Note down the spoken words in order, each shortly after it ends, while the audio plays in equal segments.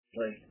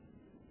Like,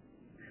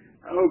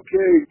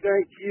 Okay,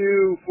 thank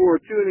you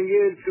for tuning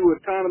in to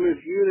Autonomous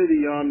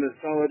Unity on the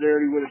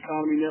Solidarity with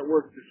Autonomy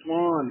Network, the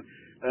SWAN.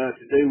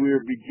 Today we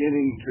are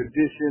beginning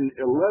Tradition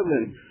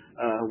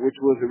 11, which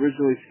was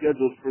originally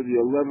scheduled for the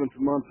 11th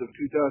month of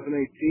 2018.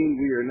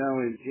 We are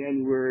now in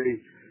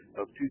January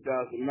of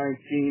 2019.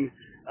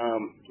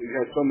 We've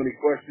had so many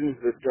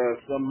questions that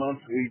some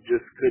months we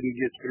just couldn't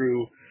get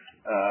through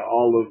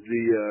all of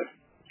the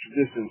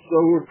traditions. So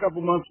we're a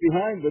couple months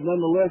behind, but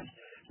nonetheless,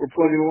 we're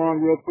plugging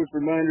along. Real quick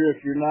reminder, if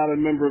you're not a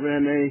member of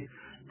NA,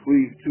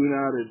 please tune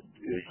out at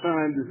this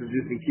time. This is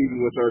just in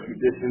keeping with our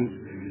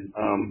traditions,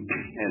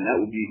 and that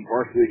will be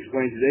partially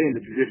explained today in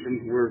the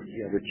traditions we're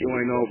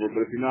going over.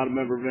 But if you're not a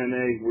member of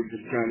NA, we're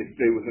just trying to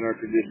stay within our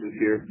traditions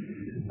here.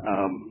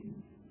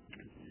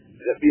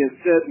 That being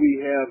said,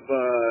 we have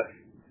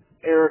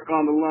Eric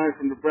on the line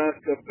from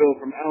Nebraska, Bill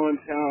from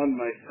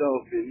Allentown,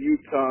 myself in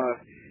Utah,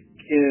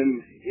 Kim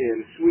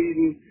in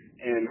Sweden,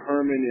 and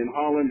Herman in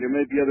Holland. There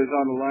may be others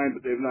on the line,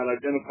 but they've not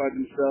identified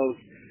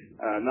themselves.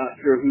 Not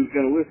sure who's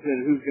going to listen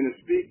and who's going to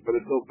speak, but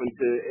it's open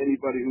to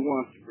anybody who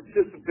wants to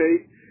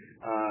participate.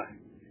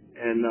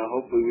 And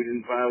hopefully we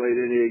didn't violate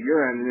any of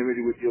your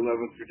anonymity with the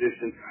 11th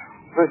tradition.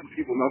 Letting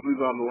people know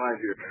who's on the line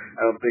here.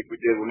 I don't think we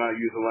did. We're not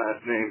using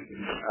last names.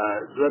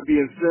 So that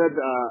being said,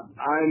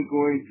 I'm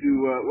going to,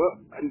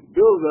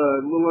 Bill's a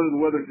little under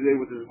the weather today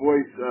with his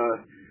voice.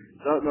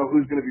 I don't know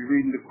who's going to be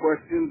reading the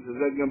questions. Is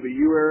that going to be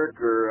you, Eric,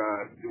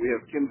 or do we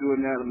have Kim doing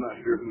that? I'm not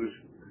sure who's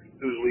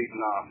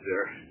leading off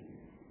there.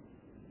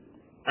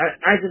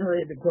 I can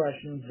read the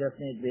questions if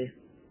need be.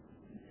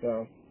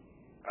 So,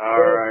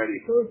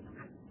 alrighty.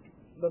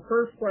 The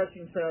first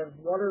question says,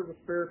 what are the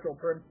spiritual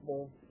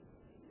principles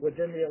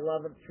within the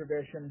 11th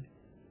tradition?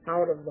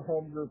 How does the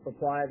home group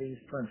apply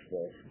these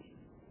principles?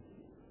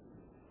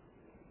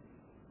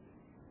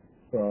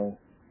 So,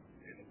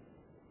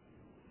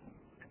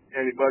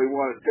 anybody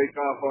want to take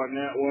off on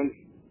that one?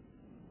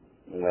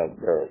 Well,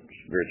 the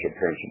spiritual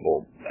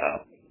principle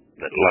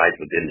that lies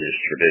within this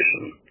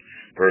tradition,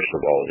 first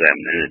of all, is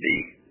anonymity,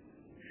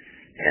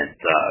 and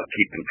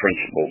keeping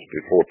principles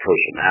before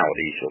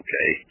personalities,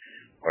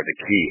 are the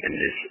key in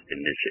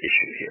this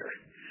issue here.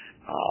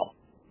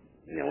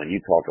 When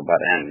you talk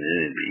about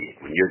anonymity,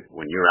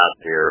 when you're out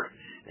there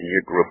and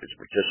your group is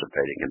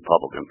participating in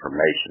public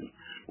information,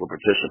 we're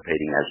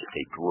participating as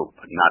a group,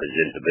 not as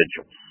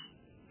individuals.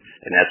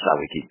 And that's how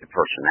we keep the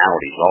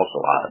personalities also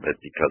out of it,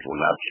 because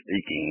we're not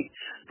speaking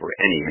for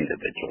any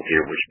individual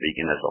here. We're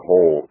speaking as a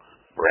whole,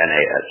 for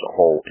NA as a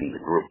whole in the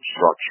group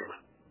structure.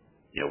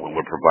 When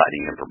we're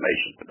providing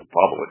information to the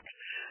public,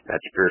 that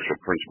spiritual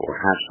principle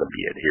has to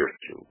be adhered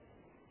to.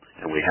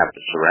 And we have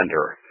to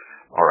surrender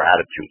our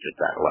attitudes at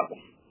that level.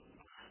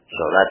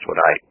 So that's what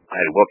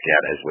I look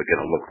at as we're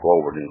going to look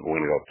forward, and we're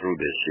going to go through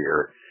this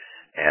here.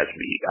 As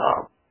we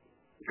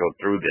go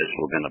through this,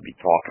 we're going to be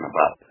talking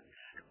about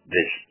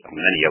this,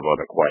 many of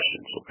other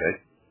questions, okay?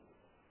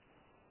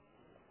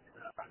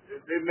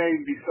 They may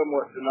be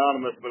somewhat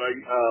synonymous, but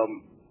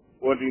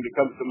one thing that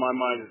comes to my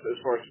mind as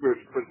far as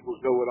spiritual principles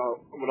go would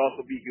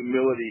also be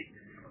humility.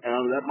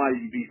 And that might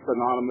be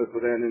synonymous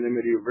with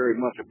anonymity, or very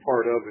much a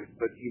part of it,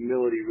 but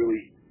humility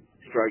really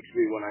strikes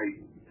me when I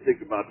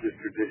think about this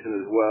tradition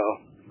as well.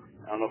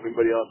 I don't know if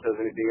anybody else has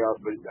anything else,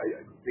 but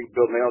I think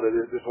Bill nailed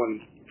it. This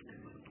one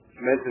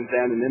mentions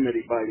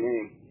anonymity by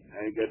name.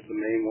 I think that's the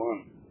main one.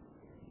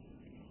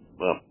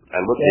 Well, I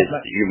look at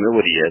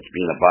humility as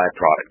being a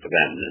byproduct of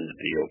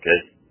anonymity, okay?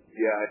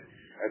 Yeah,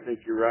 I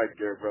think you're right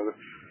there, brother.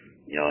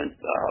 And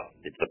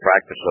it's the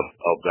practice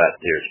of that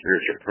there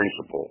spiritual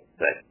principle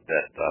that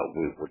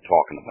we're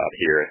talking about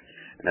here.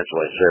 And that's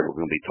why I said we're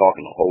going to be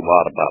talking a whole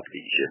lot about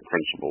these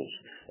principles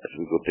as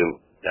we go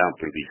down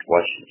through these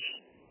questions.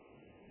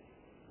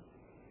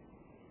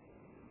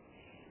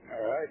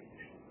 All right.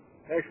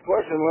 Next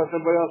question, unless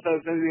somebody else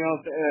has anything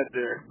else to add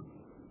there.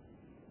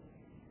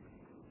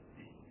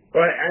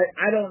 But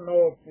I don't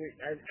know if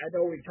I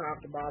know we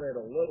talked about it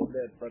a little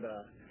bit, but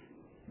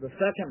the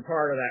second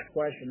part of that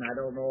question, I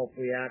don't know if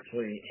we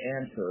actually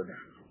answered.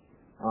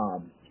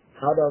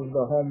 How does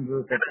the home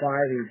group apply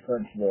these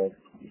principles?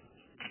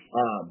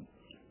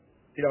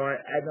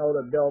 I know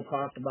that Bill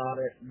talked about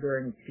it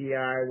during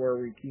PI, where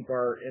we keep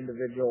our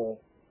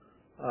individual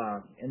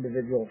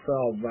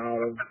selves out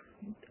of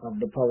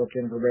the public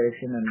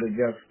information, and we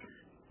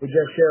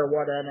just share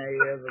what NA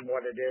is and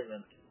what it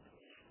isn't.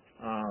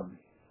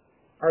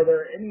 Are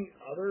there any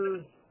other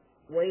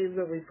ways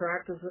that we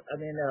practice it? I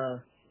mean,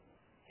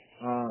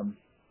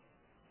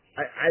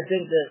 I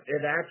think that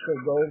it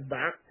actually goes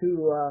back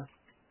to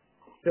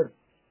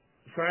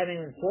signing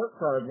report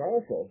cards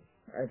also.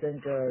 I think,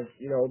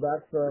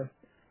 that's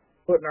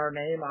putting our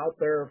name out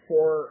there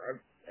for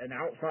an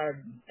outside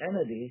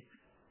entity,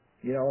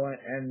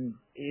 and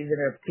even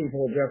if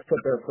people just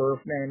put their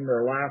first name,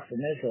 their last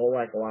initial,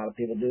 like a lot of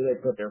people do, they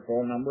put their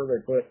phone number,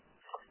 they put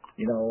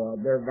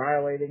they're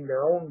violating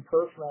their own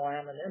personal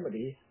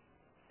anonymity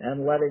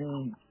and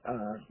letting,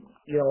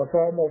 it's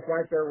almost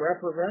like they're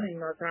representing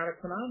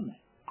Narcotics Anonymous.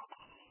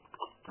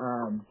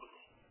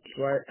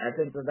 So I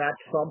think that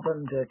that's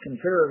something to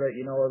consider, that,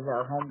 as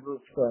our home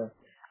groups, I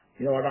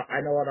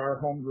know at our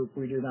home group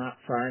we do not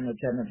sign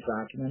attendance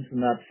documents,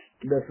 and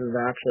this is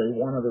actually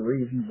one of the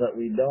reasons that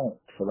we don't.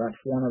 So that's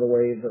one of the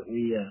ways that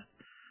we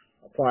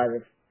apply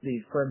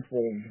these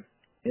principles.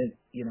 I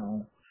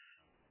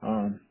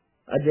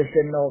just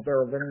didn't know if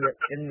there was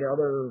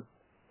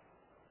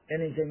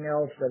anything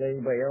else that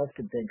anybody else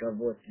could think of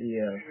with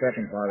the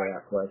second part of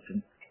that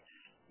question.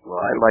 Well,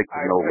 I'd like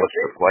to know what's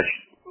the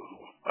question.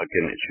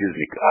 Again, excuse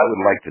me. I would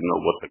like to know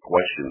what the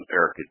question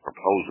Eric is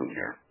proposing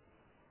here.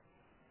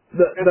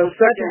 The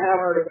second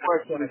part of the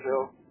question,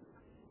 Bill.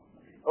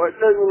 Oh, it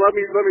says. Well, let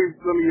me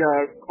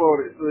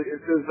quote it. So it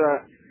says,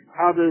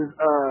 how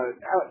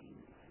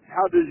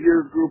does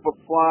your group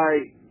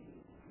apply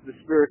the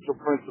spiritual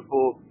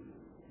principle?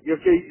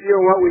 Okay, you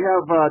know what? We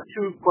have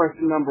two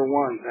question number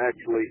ones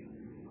actually.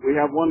 We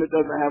have one that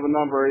doesn't have a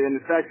number, and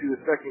it's actually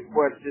the second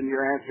question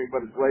you're answering,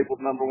 but it's labeled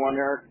number one,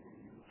 Eric.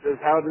 It says,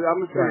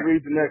 I'm just going to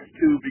read the next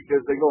two because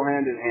they go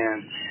hand in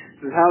hand.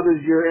 It says, how does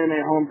your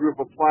NA home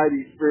group apply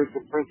these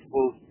spiritual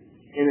principles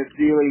in its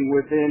dealing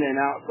within and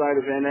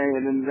outside of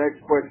NA? And then the next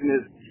question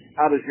is,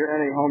 how does your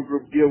NA home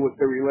group deal with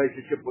their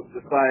relationship with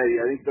society?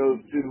 I think those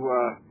two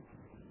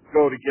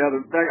go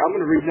together. In fact, I'm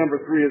going to read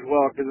number three as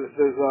well, because it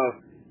says,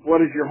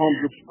 what is your home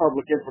group's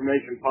public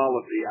information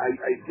policy?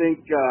 I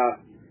think...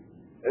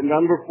 And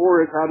number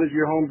four is, how does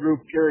your home group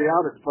carry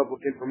out its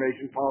public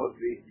information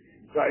policy?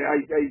 So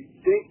I think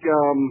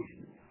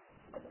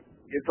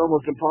it's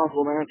almost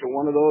impossible to answer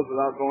one of those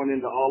without going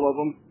into all of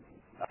them.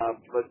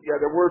 But yeah,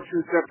 there were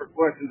two separate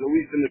questions, at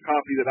least in the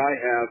copy that I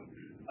have,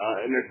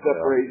 and they're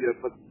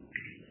separated. But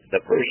the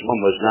first one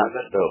was not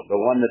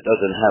the one that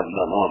doesn't have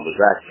none on was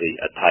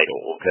actually a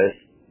title.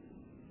 Okay.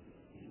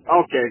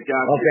 Okay,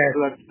 got it. Okay.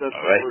 So that's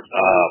all right.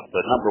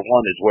 The number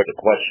one is where the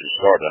question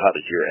started. How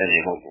does your NA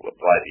home group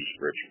apply these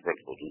spiritual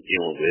principles in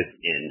dealing with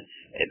in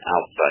and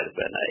outside of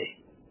NA?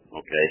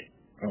 Okay.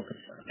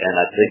 And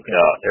I think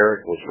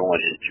Eric was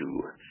going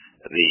into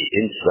the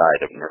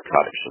inside of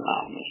Narcotics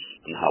Anonymous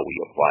and how we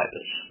apply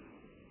this.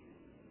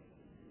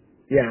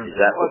 Yeah. Is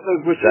that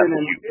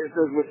it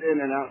says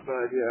within and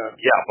outside,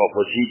 yeah. Yeah, but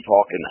was he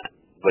talking,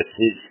 was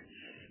his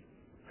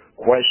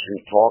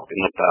question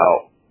talking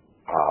about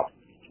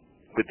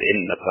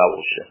within the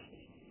fellowship?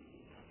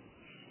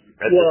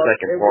 That's the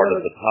second part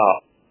of the top.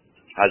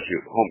 How does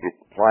your home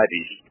group apply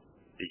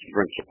these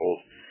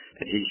principles?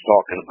 And he's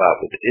talking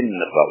about within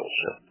the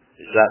fellowship.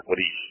 Is that what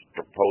he's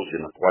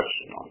proposing a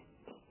question on?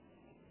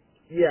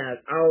 Yeah,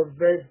 I was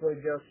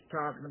basically just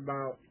talking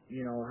about,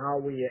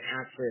 how we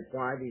actually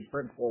apply these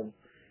principles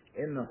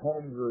in the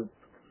home group.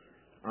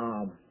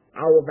 I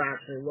was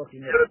actually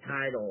looking at the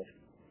title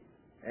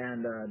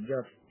and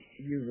just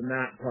using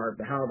that part,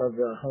 but how does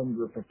the home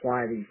group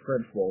apply these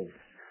principles?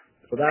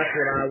 So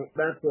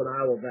that's what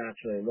I was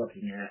actually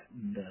looking at.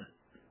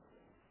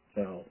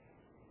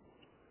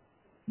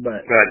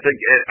 But I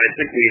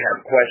think we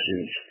have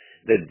questions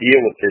that deal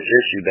with this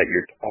issue that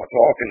you're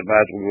talking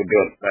about. We will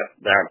go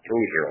down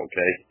through here,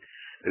 okay?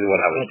 This is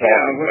what I was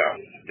talking about.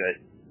 Okay.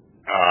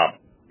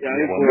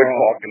 When we're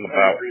talking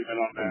about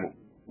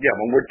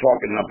when we're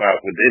talking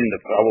about within the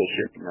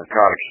fellowship of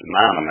Narcotics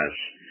Anonymous,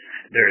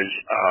 there's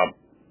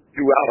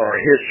throughout our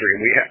history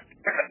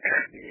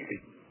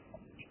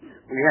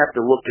we have to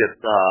look at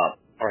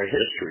our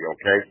history,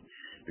 okay?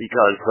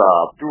 Because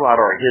throughout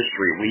our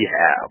history we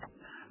have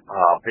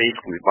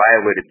basically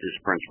violated this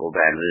principle of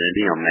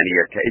anonymity on many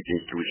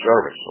occasions through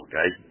service,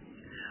 okay?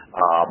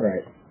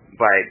 Right.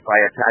 By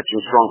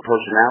attaching strong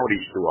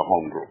personalities to a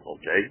home group,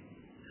 okay?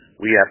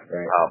 We have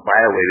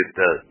violated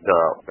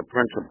the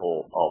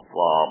principle of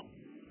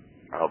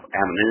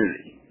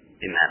anonymity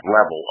in that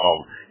level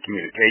of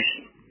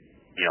communication,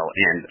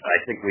 and I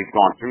think we've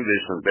gone through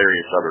this in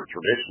various other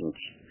traditions,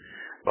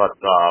 but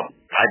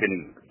I've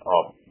been,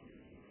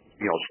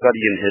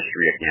 studying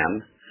history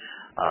again,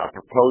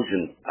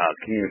 proposing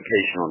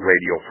communication on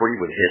Radio Free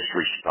with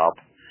history stuff,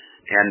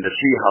 and to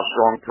see how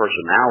strong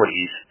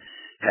personalities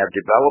have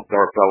developed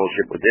our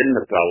fellowship within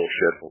the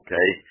fellowship,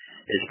 okay,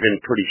 it's been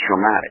pretty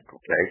traumatic,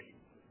 okay?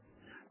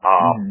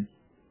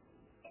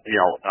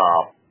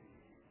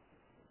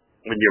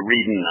 When you're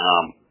reading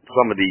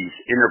some of these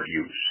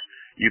interviews,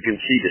 you can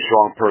see the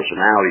strong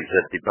personalities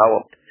that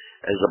developed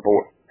as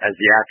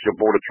the actual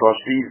Board of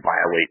Trustees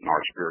violating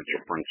our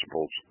spiritual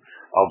principles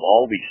of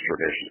all these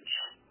traditions.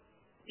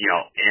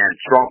 And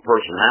strong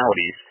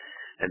personalities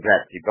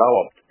that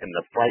developed in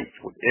the fights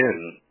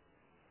within,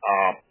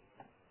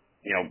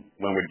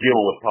 when we're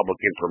dealing with public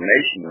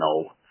information,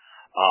 though,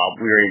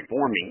 we're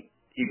informing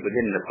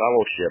within the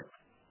fellowship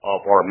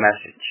of our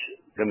message.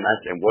 The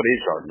message, and what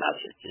is our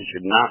message? There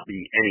should not be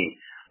any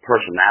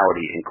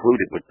personality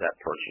included with that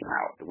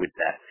personality, with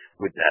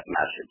that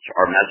message.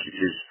 Our message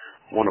is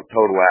one of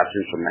total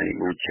absence of many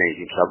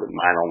mood-changing subject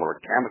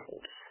mind-altering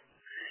chemicals.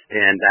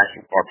 And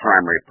that's our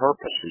primary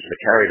purpose, is to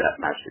carry that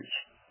message.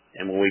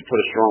 And when we put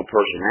a strong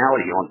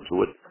personality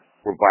onto it,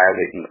 we're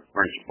violating the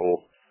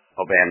principle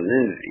of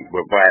anonymity.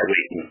 We're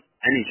violating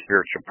any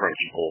spiritual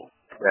principle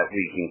that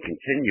we can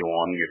continue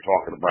on. You're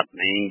talking about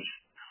names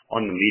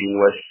on the meeting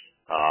list.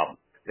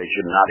 They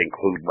should not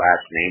include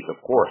last names, of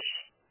course.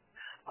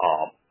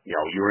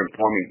 You're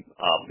informing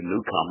the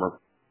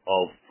newcomer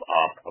of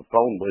a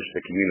phone list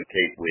to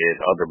communicate with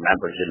other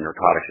members in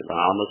Narcotics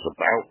Anonymous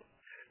about,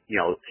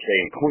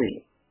 staying clean.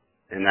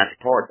 And that's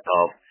part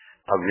of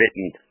a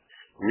written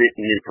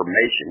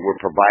information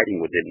we're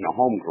providing within the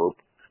home group.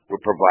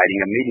 We're providing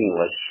a meeting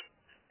list,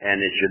 and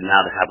it should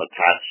not have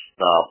attached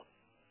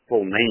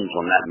full names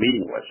on that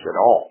meeting list at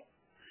all.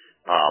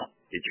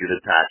 It should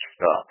attach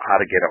how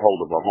to get a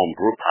hold of a home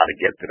group, how to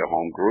get to the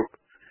home group,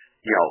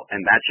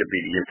 and that should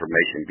be the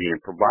information being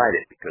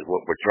provided, because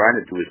what we're trying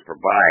to do is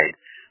provide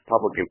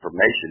public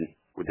information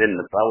within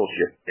the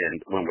fellowship, and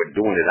when we're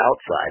doing it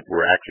outside,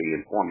 we're actually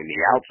informing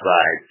the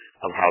outside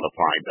of how to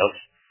find us,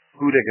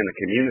 who they're going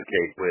to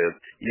communicate with.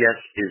 Yes,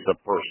 is the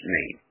first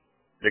name.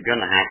 They're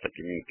going to have to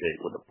communicate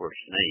with the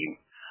first name.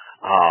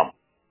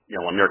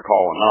 When they're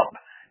calling up,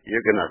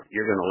 you're gonna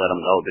let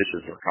them know this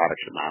is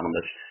Narcotics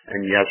Anonymous,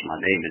 and yes, my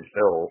name is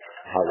Bill.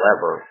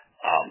 However,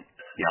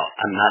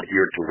 I'm not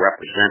here to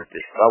represent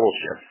this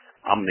fellowship.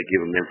 I'm going to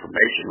give them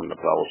information on the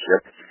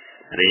fellowship,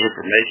 and the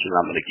information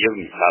I'm going to give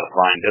them is how to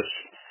find us,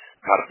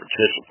 how to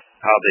participate,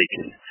 how they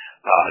can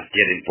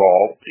get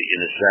involved in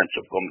a sense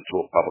of going to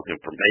a public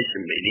information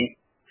meeting,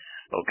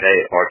 okay,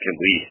 or can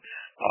we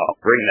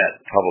bring that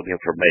public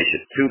information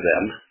to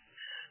them,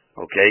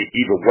 okay?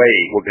 Either way,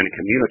 we're going to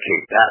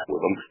communicate that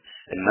with them,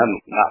 and then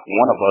not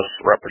one of us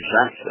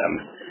represents them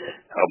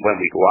when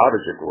we go out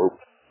as a group.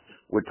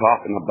 We're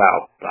talking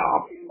about,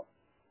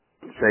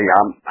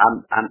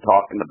 I'm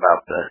talking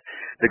about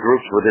the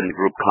groups within the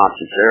group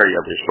conscience area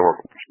of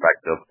historical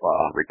perspective,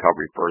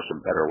 Recovery First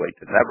and Better Late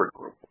Than Never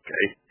group,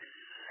 okay?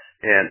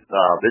 And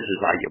this is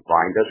how you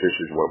find us. This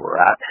is where we're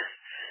at,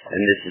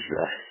 and this is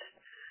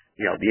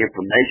the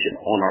information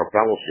on our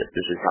fellowship.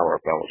 This is how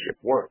our fellowship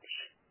works,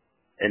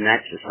 and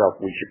that's the stuff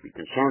we should be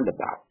concerned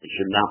about. It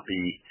should not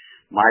be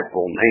my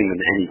full name in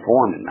any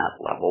form in that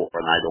level,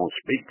 and I don't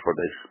speak for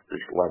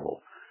this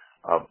level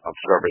of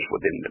service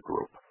within the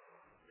group.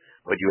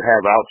 But you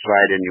have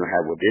outside and you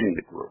have within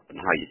the group, and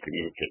how you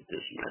communicate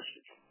this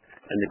message.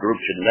 And the group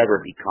should never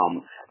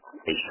become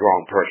a strong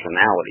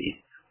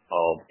personality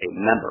of a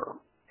member,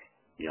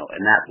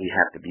 and that we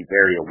have to be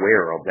very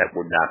aware of, that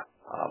we're not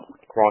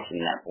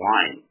crossing that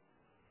line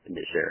in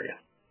this area.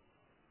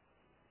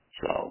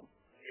 So.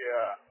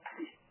 Yeah.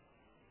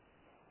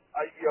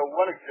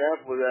 One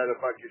example of that,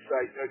 if I could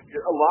cite,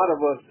 a lot of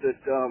us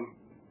that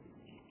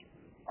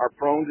are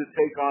prone to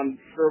take on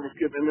service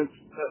commitments,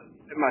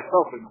 and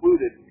myself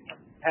included,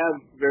 have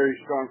very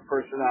strong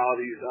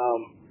personalities.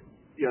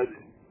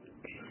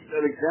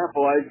 An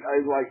example I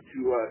like to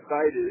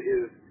cite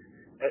is,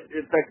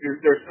 in fact,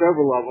 there's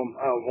several of them.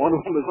 One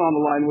of them is on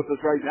the line with us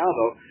right now,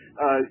 though.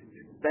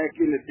 Back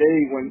in the day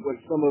when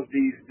some of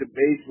these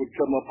debates would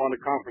come up on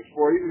the conference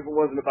floor, even if it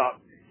wasn't about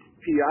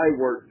PI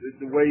work,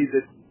 the way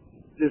that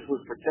this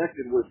was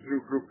protected was through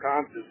group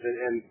conscience,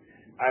 and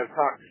I've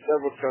talked to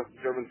several trust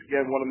servants.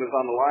 Again, one of them is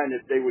on the line,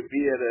 that they would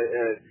be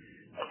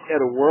at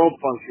a world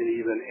function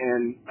even,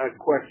 and a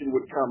question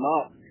would come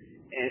up,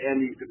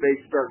 and these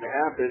debates starting to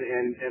happen,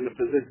 and the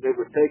position they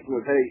were taking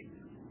was, hey,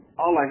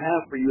 all I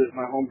have for you is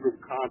my home group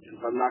conscience.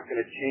 I'm not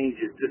going to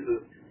change it. This is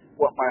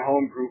what my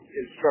home group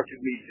instructed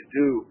me to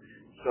do.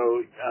 So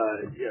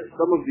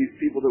some of these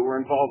people that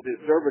were involved in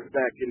service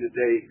back in the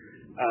day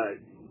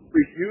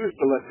refused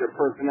to let their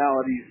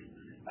personalities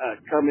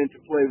come into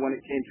play when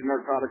it came to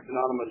Narcotics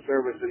Anonymous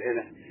service,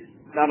 and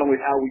not only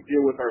how we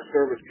deal with our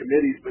service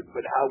committees,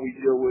 but how we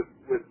deal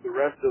with the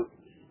rest of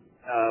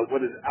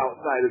what is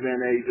outside of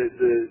NA,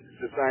 the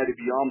society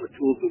beyond the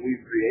tools that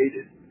we've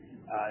created.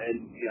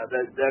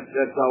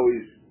 That's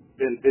always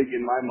been big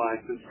in my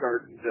mind since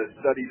starting to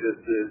study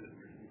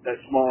that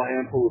small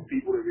handful of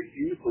people that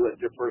refuse to let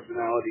their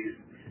personalities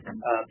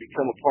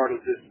become a part of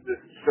this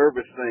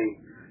service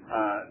thing.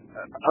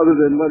 Other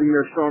than letting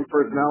their strong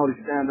personality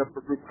stand up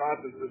for group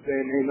conscience and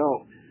saying, hey, no,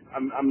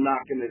 I'm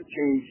not going to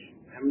change,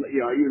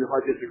 even if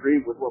I disagree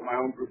with what my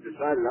own group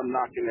decided, I'm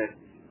not going to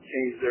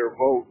change their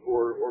vote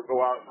or go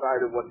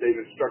outside of what they've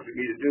instructed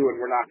me to do, and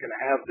we're not going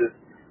to have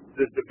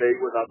this debate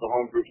without the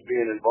home groups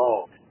being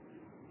involved.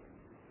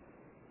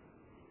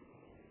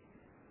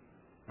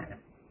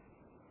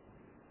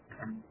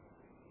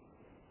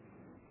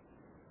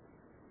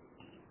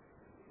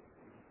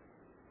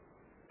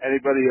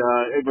 Anybody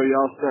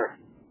else there?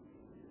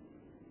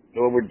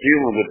 Well, we're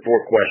dealing with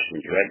 4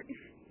 questions, right?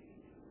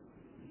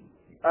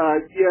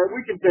 Yeah, we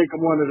can take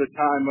them one at a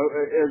time.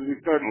 As we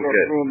start to go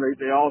through them,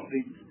 they all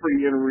seem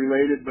pretty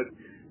interrelated, but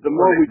the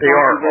more we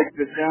break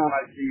this down,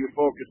 I see you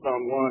focused on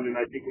one, and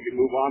I think we can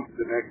move on to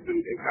the next and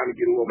kind of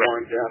get a little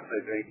more in depth,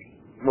 I think.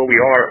 Well, we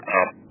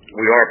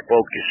are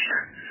focused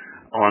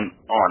on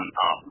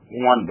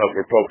one, but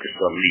we're focused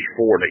on these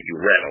 4 that you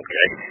read,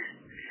 okay?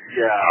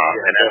 Yeah,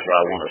 and that's what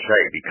I want to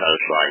say, because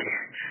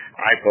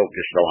I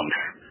focused on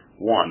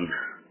one,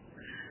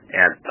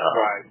 and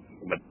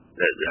but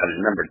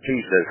number 2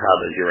 says, how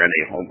does your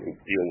NA home group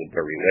deal with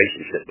their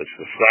relationship with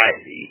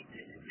society?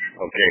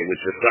 Okay,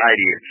 with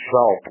society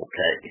itself,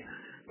 okay.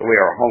 the way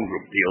our home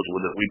group deals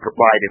with it. We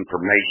provide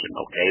information,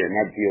 okay, and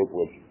that deals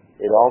with.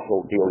 It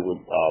also deals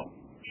with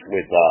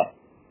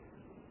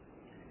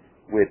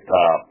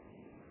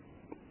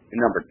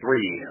number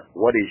 3.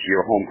 What is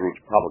your home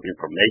group's public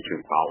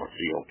information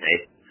policy? Okay,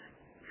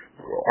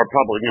 our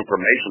public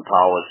information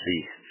policy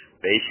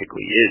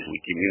basically is we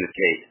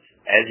communicate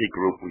as a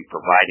group. We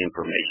provide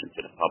information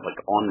to the public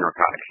on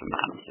Narcotics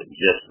Anonymous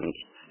existence,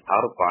 how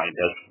to find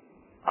us.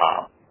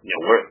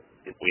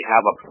 If we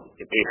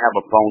have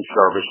a phone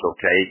service,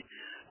 okay,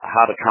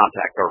 how to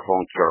contact our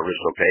phone service,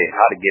 okay,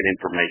 how to get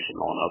information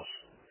on us,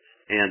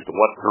 and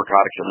what's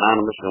Narcotics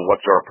Anonymous and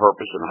what's our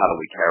purpose and how do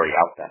we carry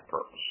out that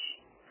purpose.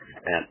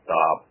 And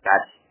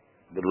that's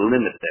the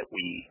limit that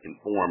we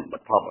inform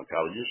the public.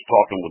 I was just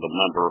talking with a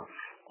member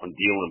on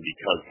dealing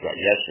because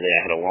yesterday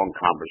I had a long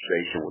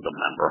conversation with a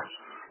member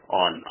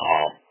on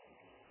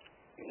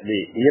the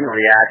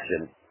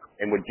interaction,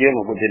 and we're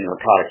dealing with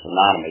Narcotics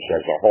Anonymous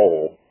as a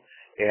whole.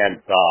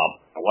 And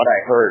what I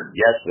heard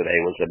yesterday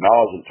was a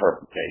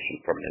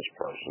malinterpretation from this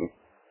person,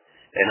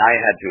 and I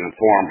had to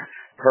inform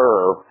her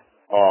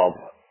of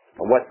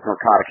what's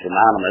Narcotics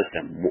Anonymous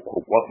and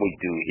what we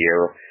do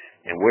here,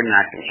 and we're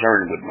not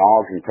concerned with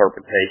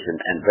malinterpretation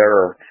and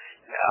their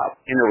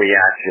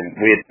interaction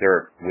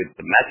with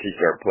the message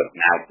they're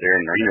putting out there,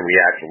 and their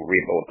interaction with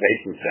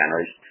rehabilitation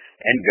centers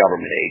and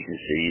government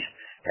agencies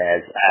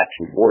has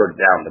actually watered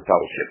down the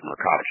Fellowship of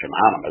Narcotics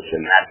Anonymous,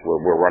 and that's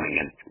where we're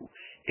running into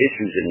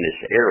issues in this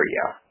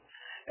area.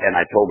 And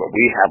I told her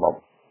we have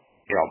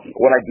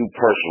what I do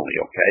personally,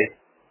 okay?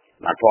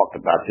 And I talked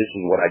about this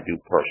is what I do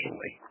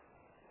personally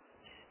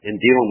in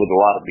dealing with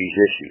a lot of these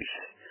issues.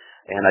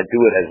 And I do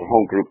it as a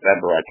home group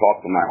member. I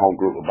talk to my home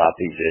group about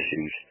these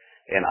issues,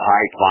 and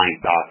I find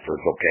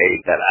doctors, okay,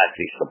 that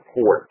actually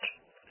support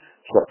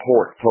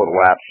total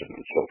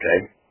abstinence, okay?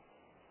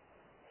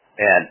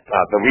 And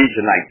the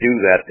reason I do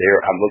that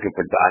I'm looking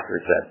for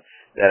doctors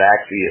that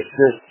actually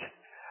assist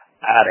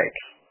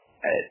addicts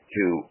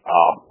to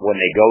when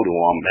they go to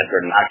them, that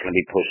they're not going to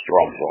be pushed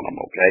drugs on them,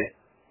 okay?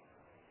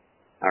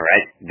 All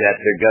right? That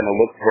they're going to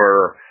look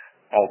for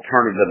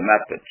alternative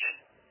methods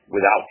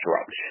without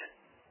drugs.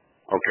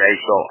 Okay,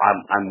 so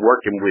I'm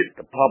working with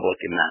the public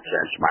in that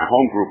sense. My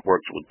home group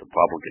works with the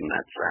public in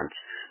that sense,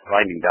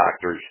 finding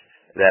doctors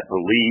that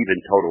believe in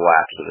total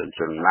abstinence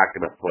and are not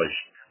going to push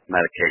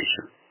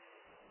medication,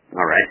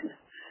 all right,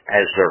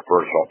 as their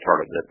first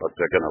alternative, but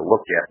they're going to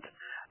look at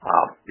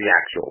the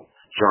actual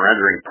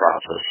surrendering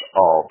process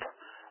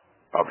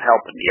of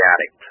helping the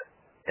addict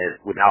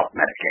without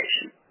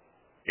medication.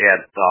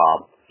 And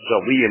so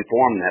we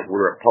inform that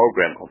we're a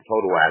program of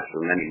total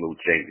abstinence, any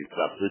mood-changing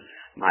substance,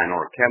 minor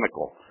or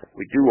chemical.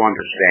 We do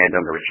understand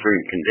under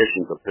extreme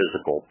conditions of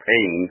physical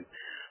pain,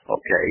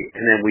 okay,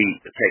 and then we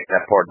take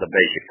that part of the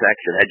basic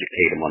text and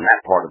educate them on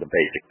that part of the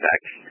basic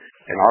text.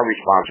 And our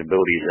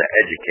responsibility is to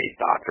educate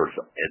doctors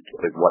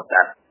with what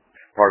that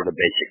part of the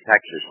basic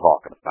text is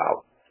talking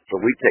about. So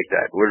we take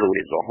that literally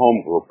as a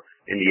home group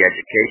in the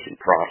education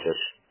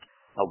process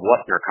of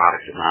what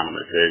Narcotics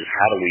Anonymous is,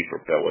 how do we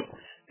fulfill it,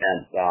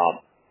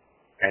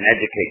 and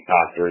educate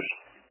doctors.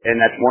 And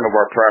that's one of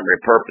our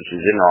primary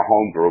purposes in our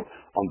home group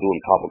on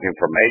doing public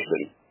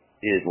information,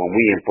 is when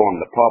we inform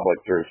the public,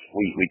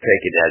 we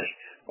take it as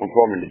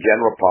informing the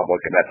general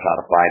public, and that's how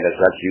to find us.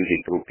 That's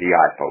usually through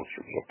PI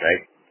posters, okay,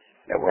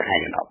 that we're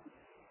hanging up,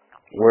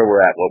 where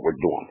we're at, what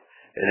we're doing.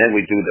 And then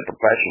we do the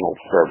professional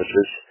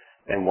services,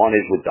 and one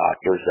is with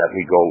doctors that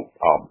we go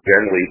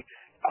generally,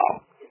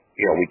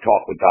 we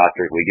talk with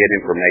doctors, we get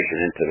information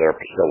into their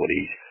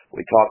facilities,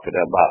 we talk to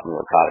them about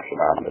Narcotics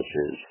Anonymous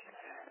is.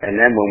 And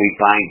then when we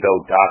find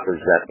those doctors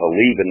that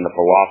believe in the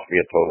philosophy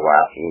of total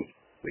abstinence,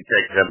 we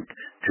take them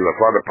to a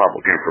further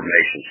public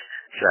information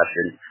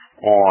session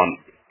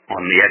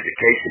on the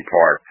education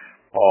part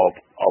of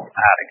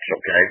addicts,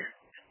 okay?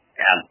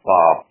 And,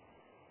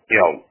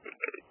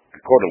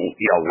 according,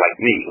 like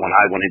me, when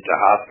I went into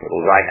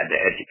hospitals, I had to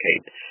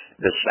educate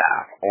the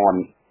staff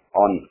on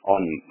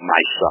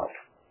myself,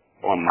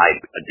 on my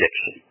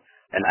addiction.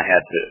 And I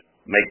had to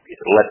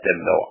let them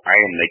know I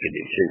am making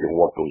a decision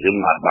what goes in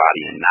my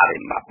body and not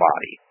in my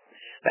body.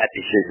 That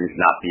decision is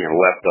not being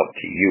left up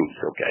to you,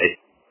 okay?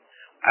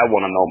 I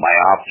want to know my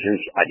options.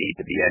 I need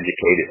to be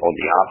educated on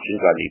the options.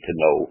 I need to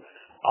know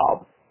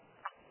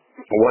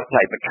what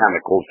type of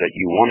chemicals that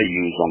you want to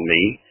use on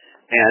me,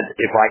 and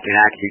if I can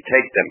actually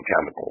take them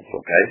chemicals,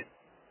 okay?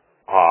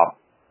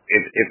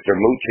 If they're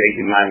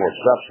mood-changing minor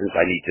substance,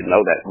 I need to know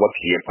that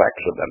what's the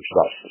effects of them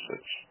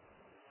substances.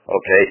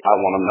 Okay, I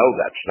want to know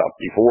that stuff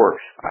before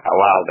I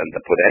allow them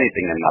to put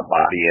anything in my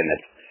body. And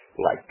it's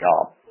like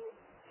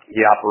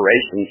the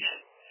operations,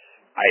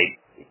 I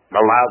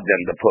allowed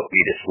them to put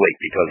me to sleep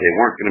because they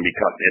weren't going to be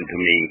cutting into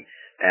me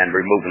and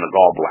removing the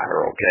gallbladder,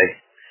 okay?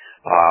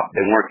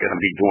 They weren't going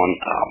to be doing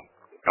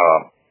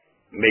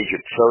major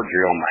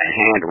surgery on my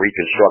hand,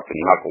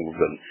 reconstructing knuckles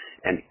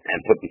and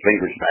putting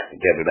fingers back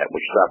together that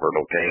was severed,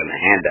 okay, and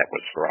the hand that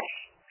was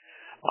crushed.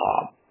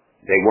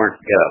 They weren't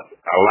going to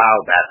allow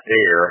that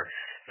there.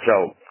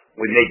 So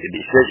we made the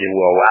decision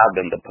we'll allow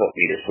them to put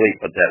me to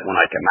sleep, but that when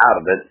I come out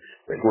of it,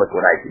 There's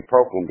liquid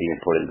ibuprofen being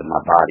put into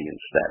my body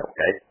instead,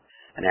 okay?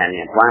 An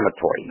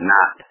anti-inflammatory,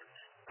 not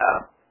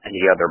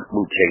any other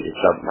mood-changing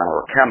substance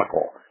or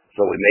chemical.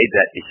 So we made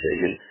that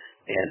decision,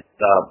 and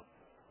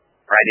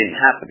I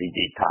didn't have to be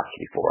detoxed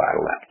before I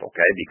left,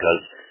 okay?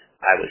 Because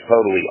I was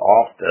totally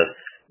off the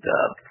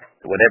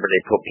whatever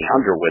they put me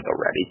under with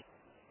already.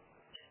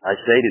 I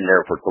stayed in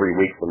there for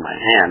 3 weeks with my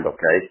hand,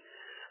 okay?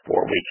 4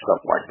 weeks,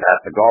 something like that.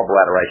 The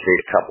gallbladder, I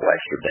stayed a couple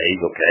extra days,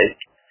 okay?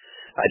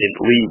 I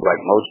didn't leave like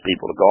most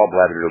people. The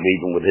gallbladder, they're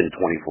leaving within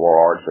 24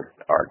 hours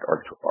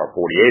or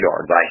 48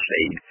 hours. I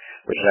stayed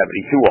for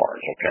 72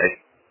 hours, okay?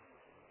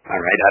 All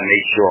right, I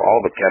made sure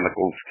all the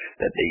chemicals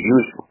that they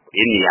used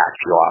in the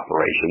actual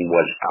operation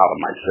was out of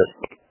my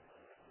system.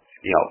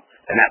 You know,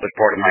 and that was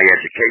part of my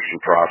education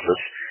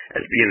process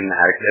as being an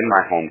addict in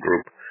my home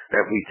group,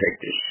 that we take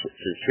this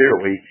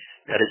sincerely,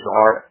 that it's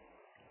our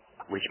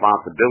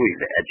responsibility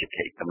to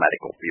educate the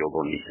medical field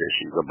on these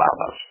issues about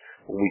us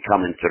when we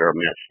come into their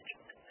midst.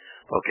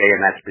 Okay,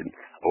 and that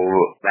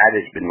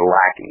has been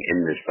lacking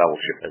in this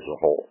fellowship as a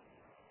whole.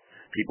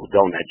 People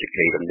don't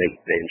educate them.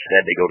 They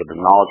instead they go to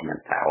the knowledge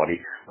mentality.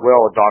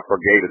 Well, a doctor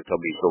gave it to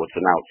me, so it's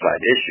an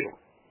outside issue.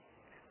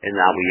 And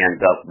now we end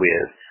up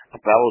with a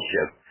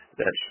fellowship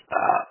that's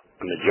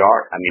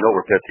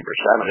over 50%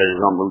 of it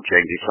is on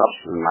mood-changing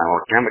substances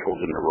or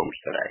chemicals in the rooms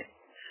today.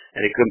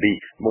 And it could be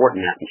more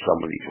than that in some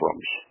of these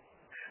rooms,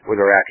 where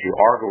they're actually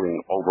arguing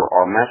over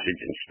our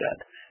message instead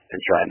and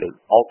trying to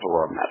alter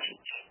our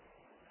message.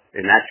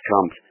 And that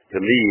comes, to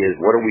me,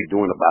 is what are we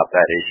doing about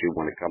that issue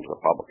when it comes to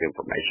public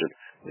information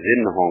within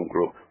the home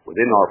group,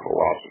 within our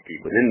philosophy,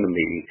 within the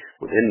meeting,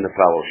 within the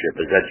fellowship,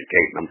 is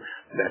educating them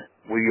that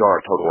we are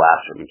a total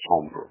asset in this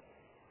home group.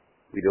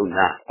 We do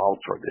not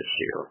alter this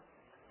here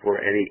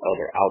for any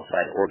other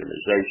outside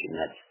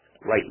organization that's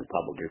writing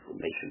public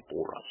information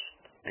for us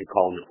and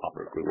calling it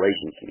public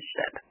relations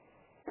instead.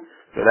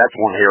 So that's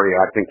one area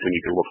I think we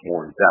need to look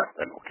more in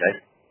depth in, okay?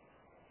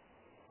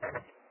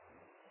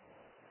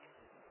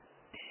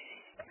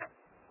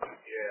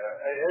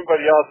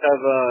 Anybody else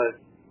have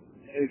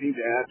anything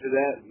to add to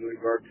that in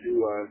regard to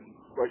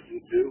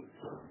question 2?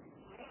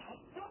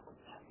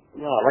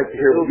 Well, I'd like to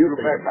hear what you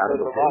think about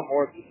it.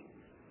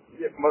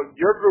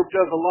 Your group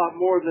does a lot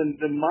more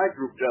than my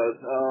group does.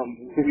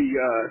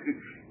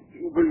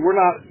 We're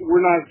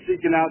not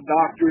seeking out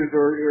doctors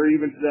or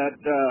even to that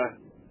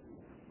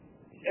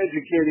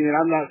educating. And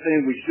I'm not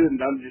saying we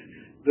shouldn't. I'm just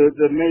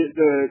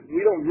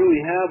we don't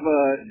really have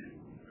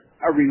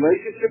a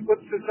relationship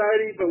with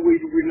society, but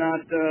we're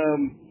not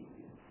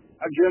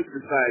against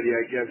society,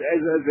 I guess.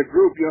 As a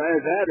group,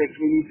 as addicts,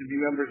 we need to be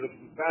members of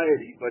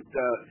society. But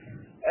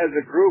as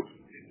a group,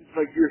 it's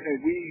like you're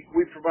saying,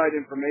 we provide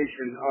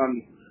information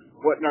on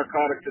what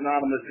Narcotics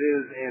Anonymous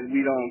is, and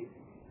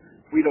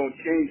we don't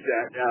change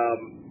that.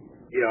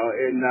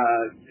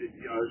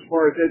 As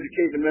far as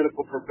educating the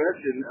medical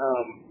profession,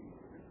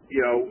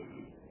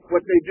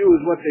 what they do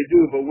is what they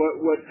do. But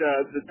what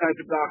the type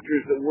of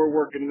doctors that we're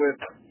working with,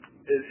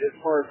 as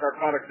far as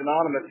Narcotics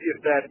Anonymous,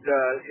 if that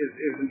is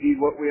indeed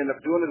what we end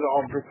up doing as a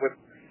home group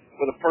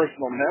with a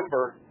personal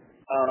member,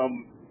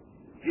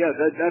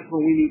 that's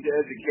when we need to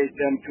educate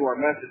them to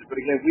our message. But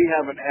again, we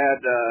haven't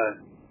had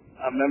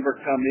a member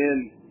come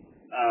in,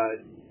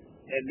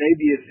 and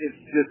maybe it's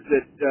just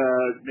that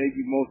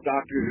maybe most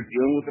doctors are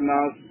dealing with the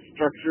NOS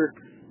structure,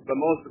 but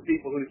most of the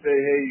people who say,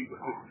 hey,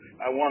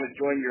 I want to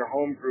join your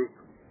home group,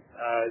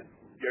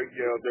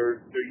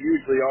 they're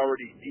usually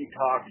already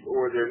detoxed,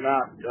 or they're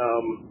not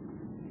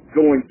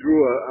going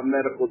through a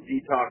medical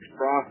detox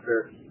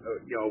process,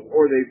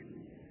 or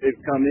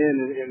they've come in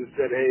and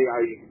said, hey,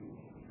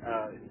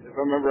 if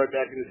I remember right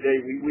back in the day,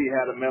 we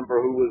had a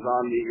member who was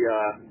on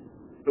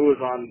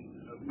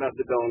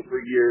methadone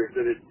for years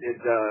that it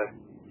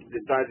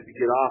decided to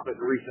get off it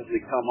and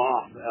recently come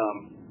off.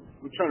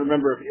 I'm trying to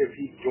remember if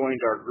he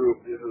joined our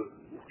group. This was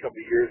a couple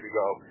of years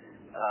ago,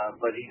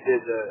 but he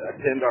did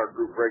attend our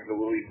group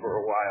regularly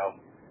for a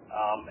while.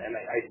 And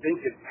I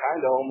think it's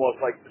kind of almost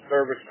like the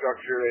service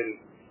structure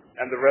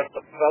and the rest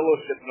of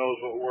fellowship knows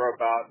what we're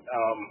about.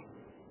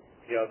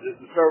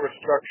 The service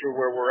structure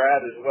where we're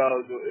at as well.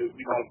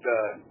 We don't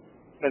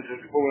mention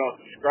it before, we don't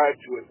subscribe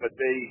to it, but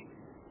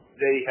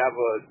they have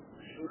a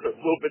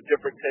little bit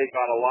different take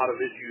on a lot of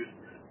issues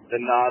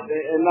than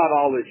not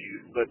all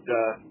issues, but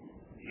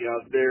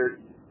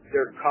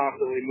they're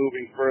constantly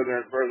moving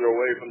further and further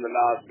away from the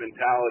NOS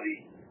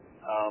mentality.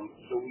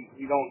 So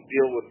we don't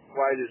deal with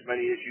quite as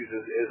many issues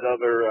as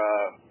other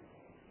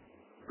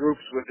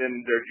groups within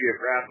their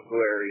geographical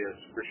areas,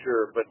 for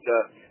sure. But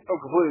if I'm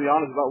completely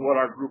honest about what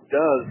our group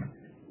does,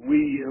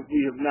 we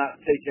have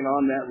not taken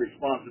on that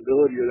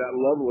responsibility or that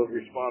level of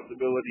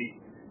responsibility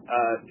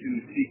to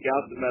seek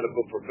out the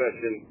medical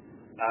profession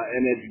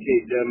and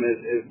educate them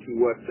as to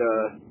what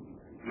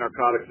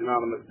Narcotics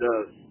Anonymous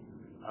does.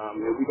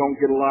 We don't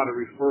get a lot of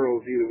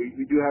referrals either.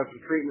 We do have some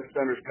treatment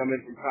centers come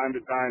in from time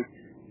to time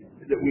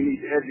that we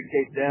need to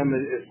educate them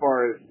as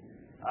far as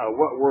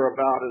what we're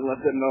about and let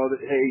them know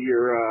that, hey,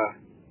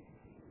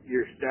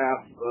 your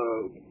staff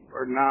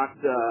are not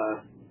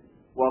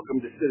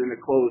welcome to sit in a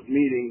closed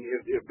meeting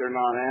if they're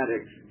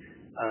non-addicts.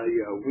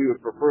 We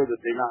would prefer that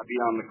they not be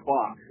on the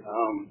clock.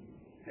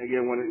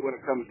 Again, when it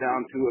comes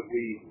down to it,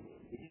 we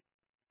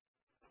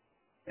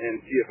and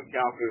see if a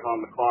counselor is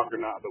on the clock or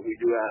not, but we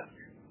do ask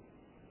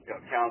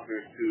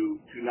counselors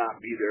to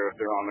not be there if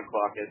they're on the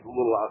clock. It's a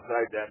little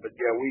outside that, but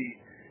yeah, we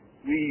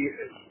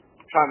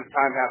time to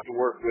time have to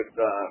work with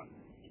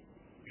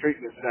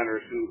treatment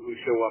centers who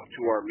show up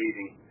to our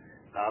meeting.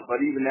 But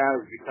even that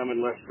is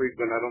becoming less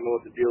frequent. I don't know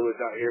what the deal is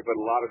out here, but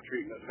a lot of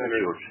treatment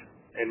centers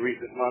in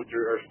recent months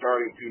are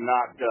starting to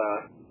not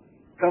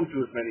come to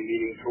as many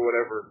meetings for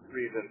whatever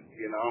reason,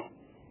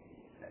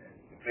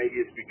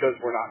 Maybe it's because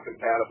we're not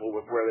compatible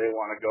with where they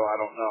want to go. I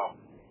don't know.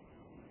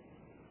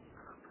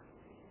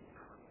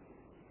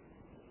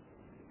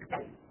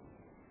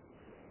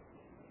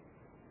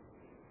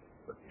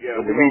 Yeah,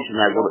 the reason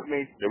I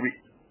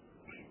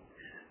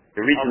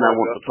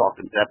want to talk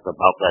in depth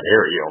about that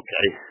area,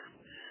 okay,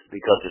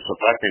 because it's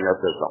affecting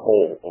us as a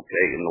whole,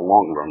 okay, in the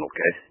long run,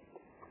 okay,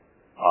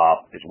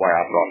 is why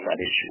I brought that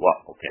issue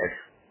up, okay,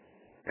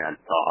 and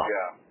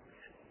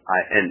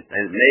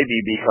and maybe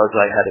because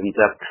I had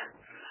in-depth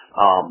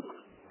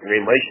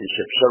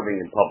relationship serving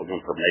in public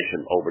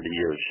information over the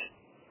years,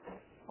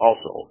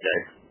 also, okay,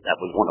 that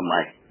was one of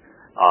my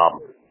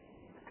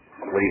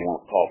what do you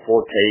want to call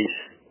fortes,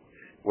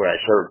 where I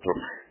served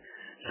from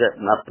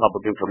setting up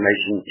public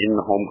information in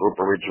the home group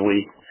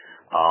originally.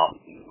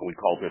 We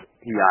called it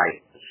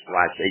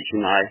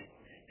PI/HNI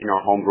in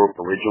our home group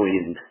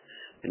originally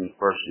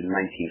first in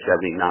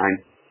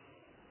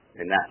 1979.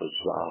 And that was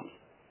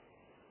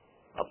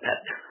a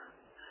pet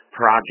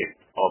project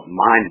of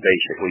mine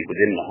basically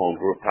within the home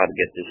group, how to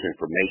get this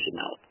information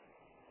out.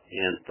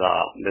 And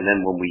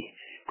then when we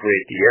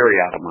create the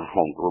area out of my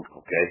home group,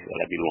 okay, that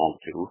I belong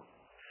to,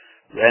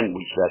 then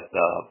we set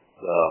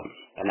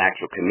an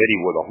actual committee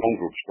where the home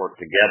groups work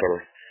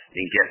together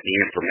and get the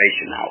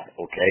information out,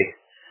 okay,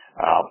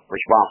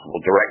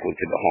 responsible directly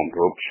to the home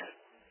groups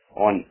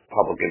on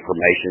public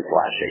information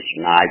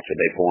 /HNI, so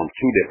they formed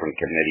two different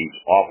committees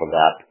off of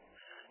that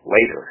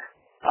later.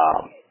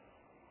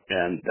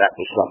 And that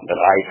was something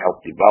that I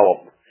helped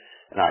develop,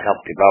 and I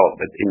helped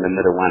develop it in the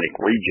Mid-Atlantic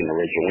region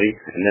originally,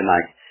 and then I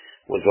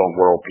was on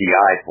World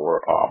PI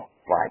for 6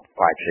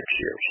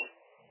 years.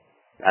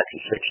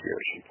 Actually 6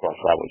 years, plus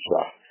I was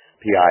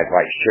PI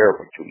vice chair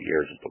for 2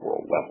 years at the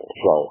world level.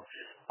 So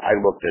I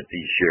looked at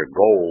these shared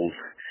goals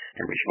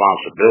and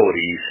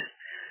responsibilities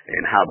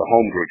and how the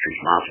home group's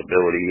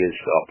responsibility is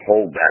to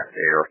uphold that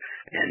there.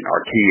 And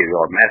our key is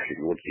our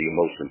message, which is the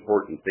most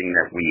important thing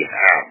that we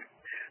have,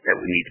 that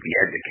we need to be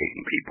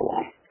educating people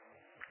on,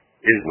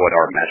 is what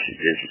our message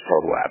is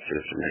total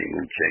abstinence from any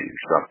mood changing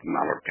stuff,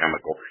 amount of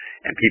chemical.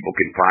 And people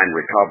can find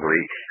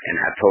recovery and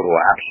have total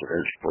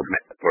abstinence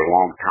for a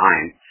long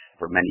time,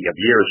 for many of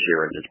years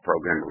here in this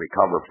program, to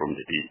recover from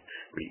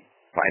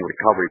find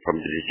recovery from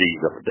the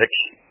disease of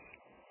addiction.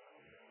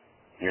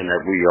 And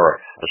that we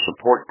are a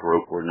support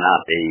group. We're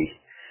not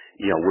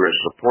we're a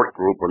support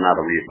group. We're not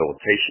a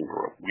rehabilitation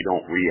group. We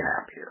don't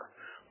rehab here.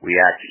 We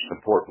actually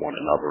support one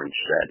another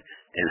instead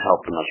in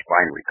helping us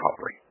find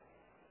recovery.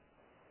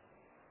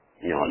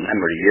 And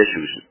remember the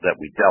issues that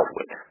we dealt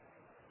with.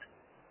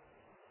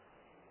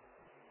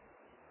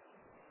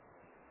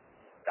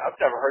 I've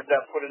never heard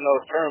that put in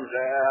those terms.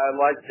 I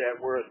like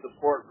that. We're a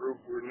support group.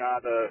 We're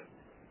not a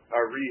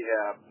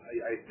rehab.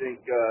 I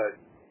think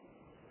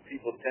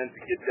people tend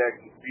to get that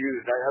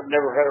confused. I've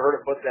never heard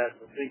it put that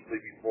succinctly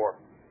before.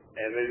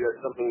 And maybe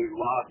that's something we've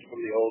lost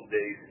from the old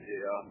days.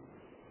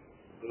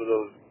 Some of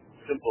those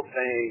simple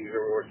sayings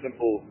or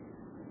simple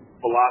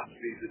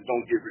philosophies that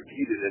don't get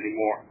repeated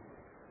anymore.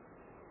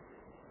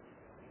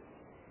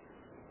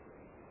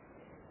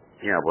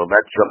 Yeah, well,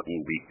 that's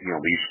something we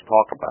used to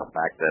talk about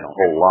back then a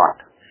whole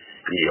lot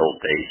in the old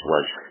days.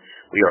 Was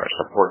we are a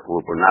support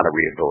group. We're not a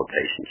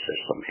rehabilitation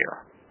system here.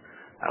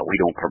 We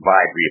don't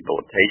provide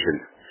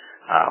rehabilitation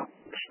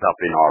stuff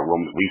in our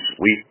rooms.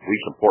 We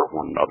support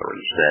one another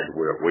instead.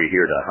 We're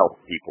here to help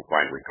people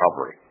find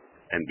recovery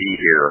and be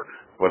here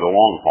for the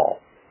long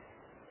haul.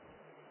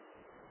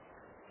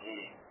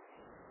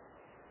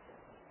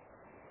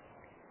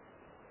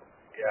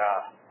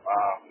 Yeah.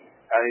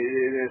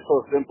 It's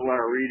so simple in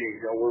our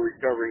reading. We're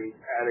recovering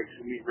addicts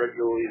who meet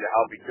regularly to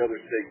help each other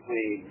stay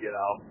clean.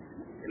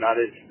 You're not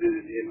interested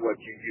in what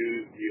you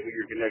do, who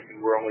you're connected.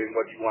 We're only in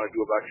what you want to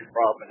do about your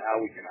problem and how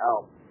we can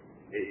help.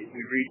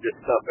 We read this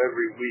stuff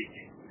every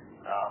week,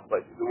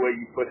 but the way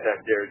you put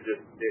that there,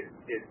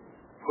 it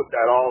put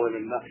that all in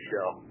a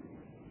nutshell.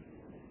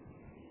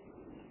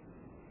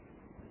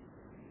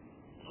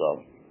 So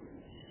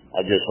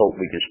I just hope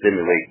we can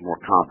stimulate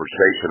more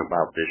conversation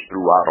about this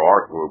throughout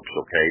our groups,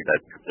 okay,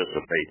 that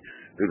participate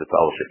through the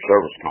Fellowship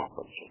Service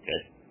Conference,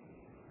 okay?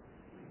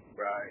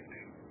 Right.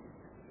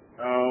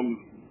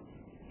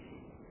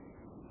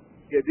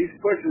 These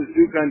questions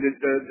do kind of,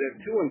 the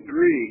 2 and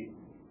 3,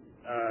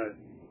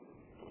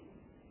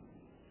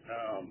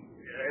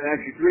 and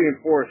actually 3 and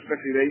 4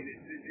 especially,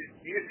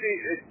 do you see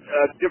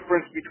a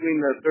difference between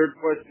the third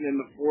question and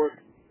the fourth?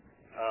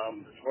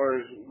 As far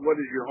as what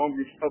is your home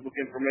group's public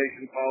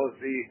information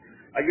policy,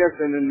 I guess,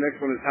 and then the next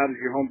one is how does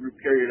your home group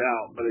carry it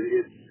out? But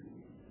it's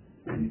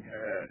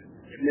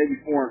maybe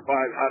 4 and 5.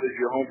 How does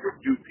your home group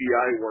do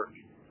PI work?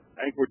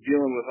 I think we're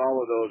dealing with all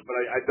of those, but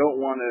I don't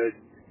want to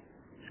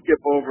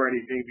skip over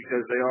anything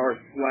because they are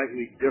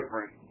slightly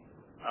different.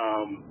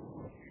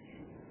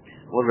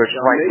 Well, they're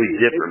slightly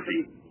different.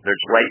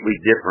 They're slightly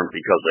different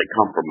because they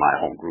come from my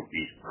home group.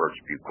 These first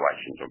few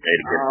questions, okay,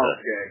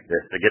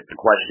 to get the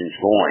questions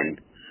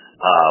going.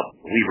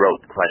 We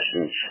wrote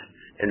questions,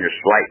 and they're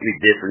slightly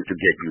different to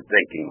get you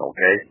thinking,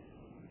 okay,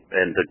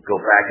 and to go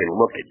back and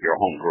look at your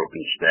home group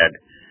instead,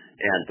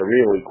 and to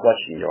really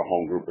question your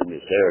home group in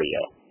this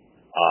area.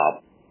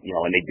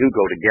 And they do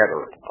go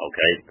together,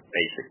 okay,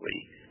 basically.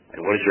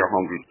 And what is your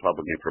home group's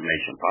public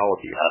information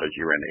policy? How does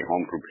your NA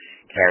home group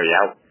carry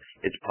out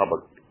its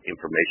public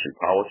information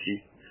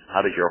policy? How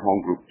does your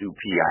home group do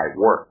PI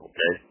work,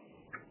 okay?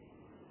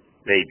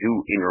 They do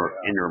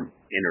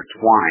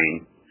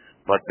intertwine,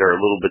 but they're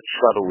a little bit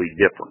subtly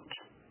different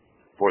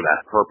for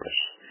that purpose,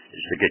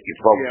 is to get you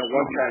focused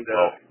on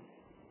that.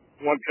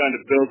 One kind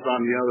of builds on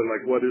the other,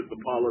 like what is the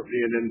policy,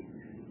 and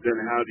then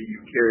how do you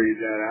carry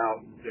that out,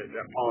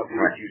 that policy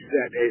that you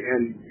set.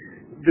 And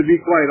to be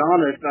quite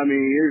honest, I mean,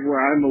 here's where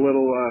I'm a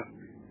little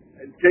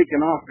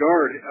taken off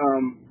guard,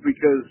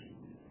 because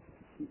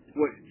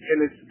and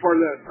it's part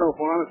of that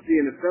self-honesty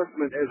and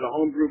assessment as a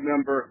home group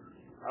member.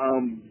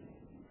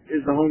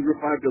 Is the home group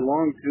I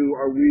belong to,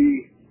 are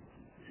we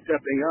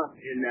stepping up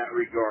in that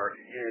regard?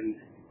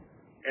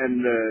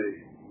 And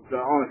the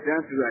honest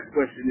answer to that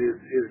question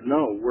is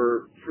no.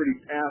 We're pretty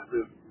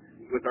passive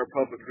with our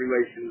public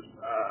relations.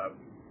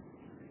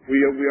 We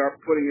are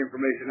putting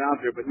information out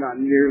there, but not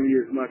nearly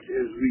as much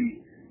as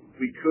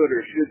we could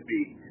or should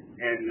be.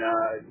 And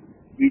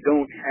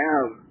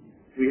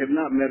we have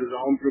not met as a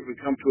home group and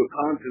come to a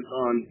consensus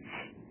on,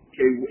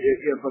 okay,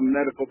 if a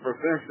medical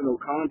professional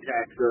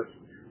contacts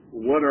us,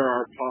 what are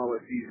our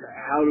policies?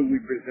 How do we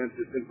present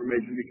this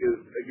information?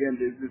 Because again,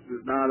 this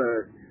is not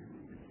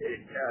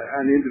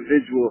an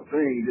individual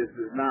thing. This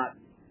is not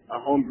a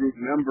home group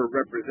member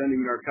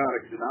representing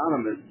Narcotics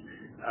Anonymous.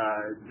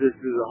 This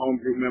is a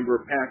home group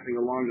member passing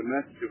along the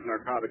message of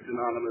Narcotics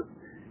Anonymous.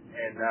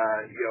 And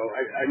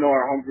I know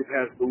our home group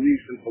has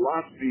beliefs and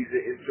philosophies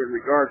in certain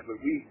regards,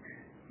 but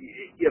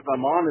if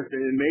I'm honest,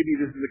 and maybe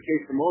this is the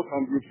case for most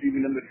home groups,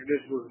 even in the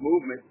traditionalist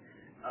movement,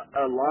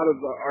 a lot of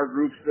our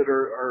groups that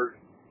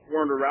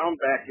weren't around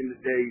back in the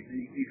day,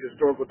 these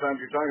historical times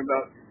you're talking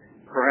about,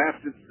 perhaps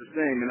it's the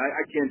same. And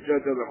I can't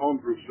judge other home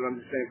groups, but I'm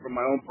just saying from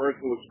my own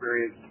personal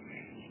experience,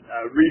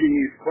 reading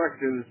these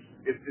questions,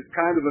 it's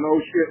kind of an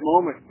oh shit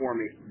moment for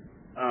me.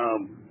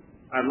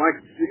 I'd like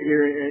to sit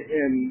here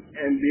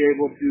and be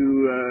able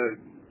to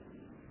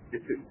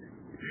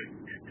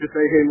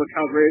say, hey, look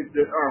how great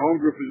that our home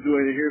group is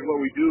doing, and here's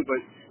what we do.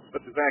 But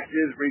the fact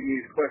is, reading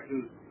these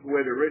questions the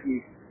way they're written,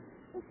 in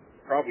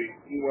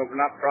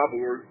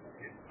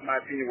my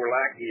opinion, we're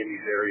lacking in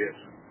these areas.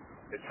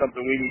 It's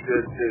something we need to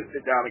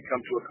sit down and come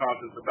to a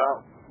consensus about.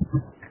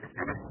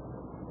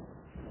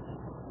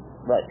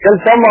 Right. Can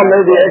someone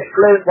maybe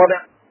explain what?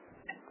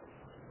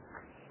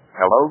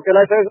 Hello? Can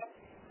I say that?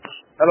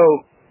 Hello.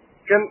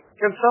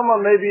 Can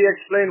someone maybe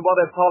explain what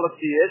a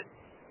policy is?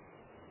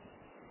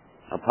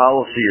 A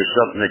policy is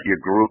something that your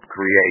group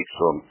creates.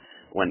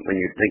 When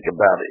you think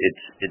about it,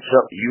 it's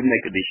something you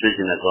make a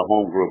decision as a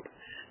home group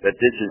that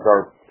this is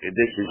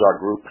our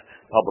group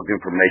public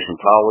information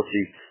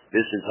policy.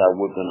 This is how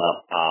we're gonna.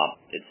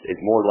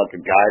 It's more like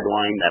a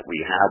guideline that we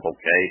have,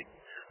 okay,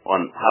 on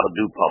how to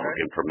do public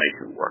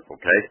information work,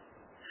 okay.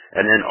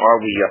 And then are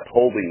we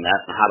upholding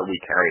that, and how do we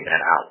carry that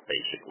out,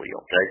 basically,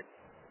 okay?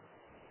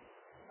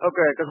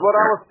 Okay, because what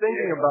I was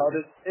thinking about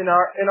is in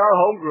our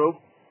home group,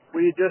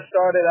 we just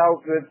started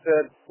out with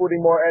putting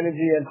more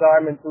energy and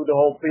time into the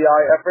whole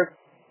PI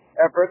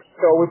efforts.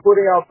 So we're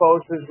putting out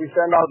posters, we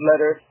send out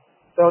letters.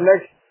 So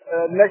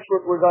next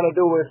what we're gonna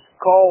do is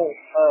call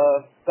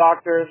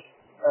doctors,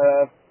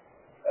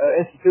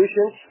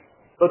 institutions,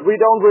 but we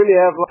don't really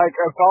have like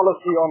a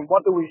policy on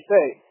what do we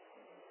say.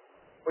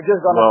 We're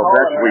just gonna call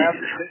and ask.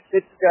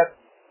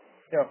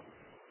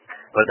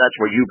 But that's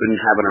where you've been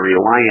having a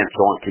reliance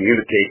on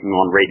communicating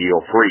on Radio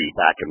Free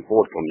back and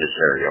forth from this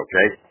area,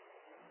 okay?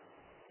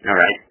 All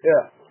right.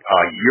 Yeah.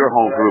 Your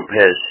home group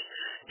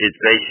it's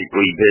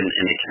basically been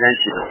an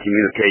extension of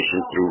communication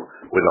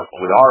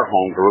with our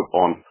home group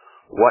on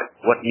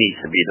what needs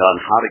to be done,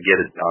 how to get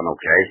it done,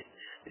 okay?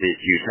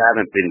 You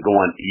haven't been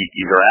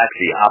you're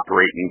actually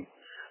operating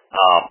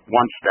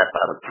one step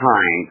at a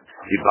time,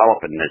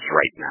 developing this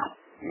right now,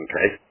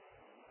 okay?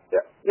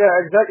 Yeah,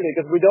 exactly,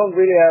 because we don't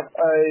really have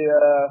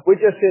we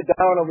just sit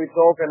down and we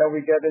talk and then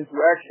we get into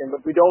action, but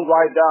we don't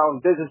write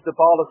down, this is the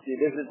policy,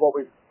 this is what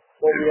we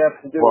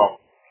have to do. Well,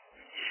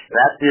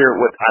 that there,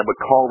 what I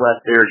would call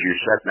that there is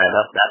you're setting that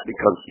up, that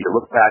because you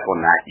look back on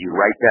that, you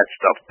write that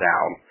stuff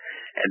down,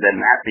 and then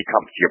that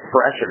becomes your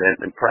precedent,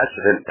 and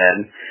precedent then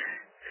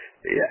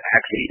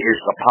actually is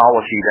the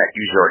policy that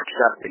you're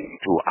accepting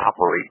to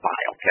operate by,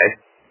 okay?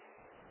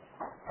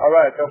 All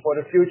right, so for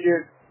the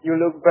future, you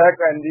look back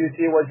and you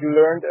see what you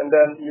learned, and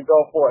then you go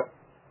forth.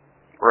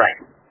 Right.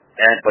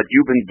 But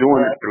you've been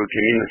doing it through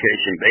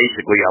communication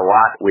basically a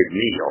lot with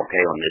me,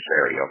 okay, on this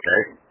area,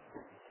 okay?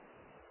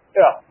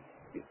 Yeah.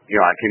 You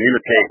know, I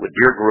communicate with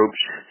your groups,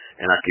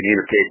 and I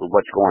communicate with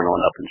what's going on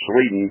up in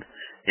Sweden,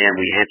 and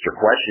we answer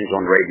questions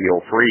on Radio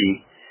Free,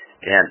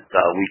 and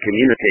we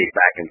communicate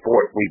back and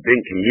forth. We've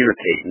been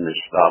communicating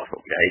this stuff,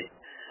 okay?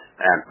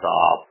 And,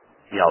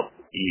 you know,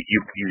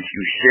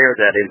 you share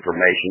that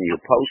information, you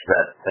post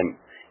that, and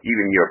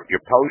even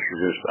your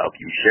posters and stuff,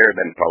 you share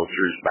them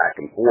posters back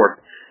and forth,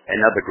 and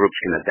other groups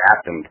can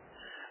adapt them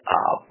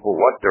for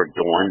what they're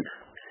doing.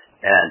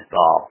 And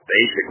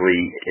basically,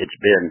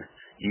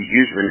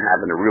 you've been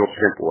having a real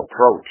simple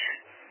approach.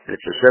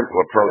 It's a simple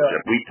approach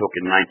that we took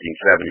in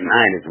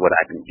 1979 is what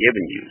I've been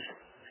giving you.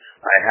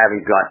 I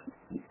haven't got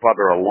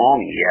further along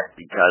yet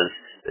because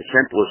the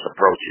simplest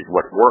approach is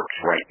what works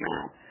right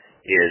now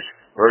is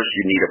first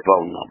you need a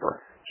phone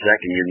number.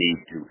 Second, you need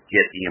to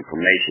get the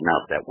information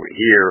out that we're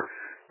here.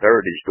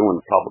 Third is doing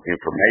the public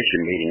information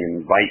meeting and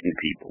inviting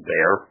people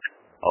there.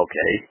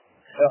 Okay.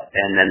 Yeah.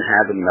 And then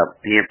having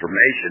the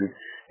information,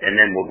 and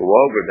then we'll go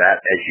over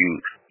that as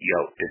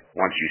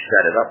once you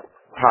set it up,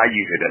 how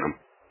you're going to,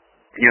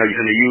 you're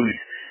going to use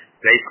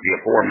basically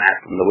a format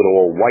from the little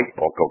old white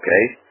book,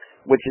 okay,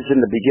 which is in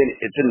the beginning,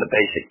 it's in the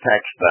basic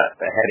text,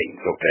 the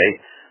headings, okay,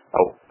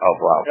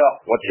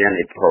 what's the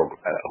NA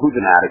program, who's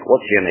an addict,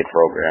 what's the NA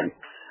program,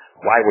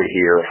 why we're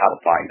here, how to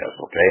find us,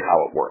 okay, how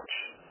it works,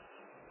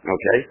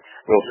 okay,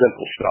 real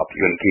simple stuff.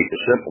 You're going to keep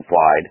it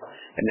simplified,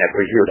 and that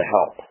we're here to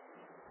help,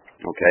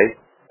 okay,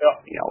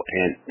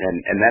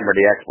 and then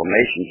the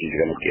explanations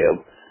you're going to give,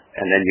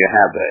 and then you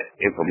have the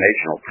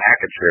informational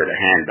package there to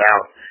hand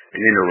out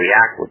and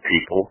interact with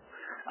people,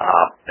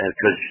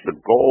 because the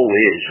goal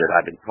is that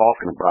I've been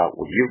talking about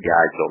with you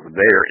guys over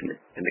there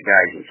and the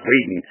guys in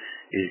Sweden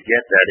is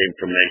get that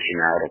information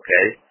out,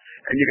 okay?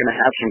 And you're going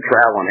to have some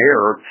trial and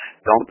error.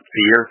 Don't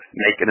fear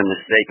making a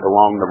mistake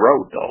along the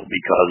road, though,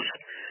 because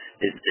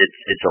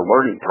it's a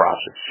learning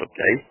process,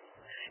 okay?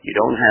 You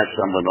don't have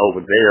someone over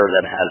there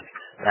that has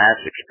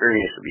vast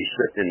experience to be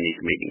sitting in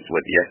these meetings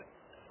with you,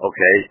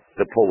 okay,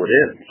 to pull it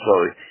in. So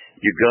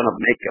you're going to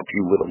make a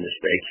few little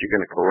mistakes. You're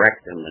going to correct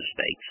them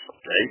mistakes,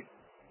 okay?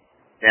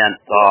 And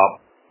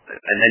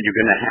then you're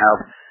going to have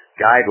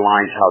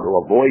guidelines how to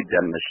avoid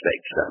them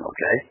mistakes then,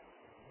 okay?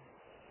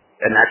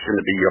 And that's going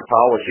to be your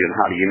policy on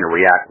how do you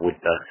interact with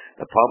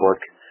the public,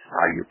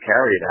 how you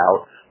carry it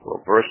out.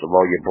 Well, first of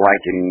all, you're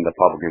blanketing the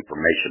public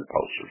information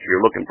posters.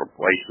 You're looking for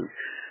places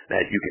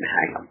that you can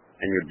hang them,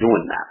 and you're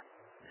doing that.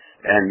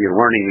 And you're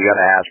learning you got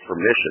to ask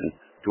permission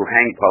to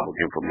hang public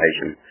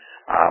information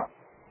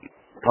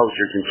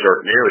posters in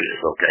certain areas,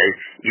 okay?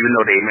 Even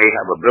though they may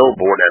have a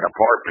billboard at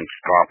apartments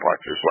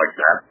complexes like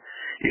that,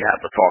 you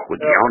have to talk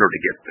with the owner to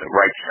get the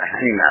rights to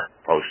hang that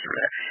poster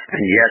there.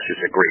 And yes,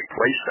 it's a great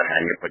place to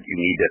hang it, but you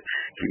need to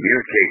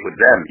communicate with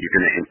them. You're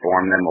going to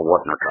inform them of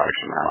what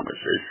Narcotics Anonymous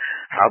is,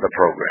 how the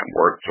program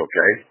works,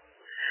 okay?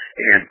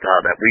 And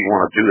that we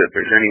want to do if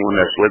there's anyone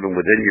that's living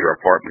within your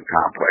apartment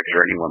complex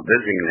or anyone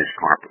visiting this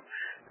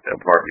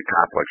apartment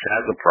complex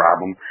has a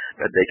problem,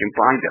 that they can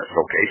find us,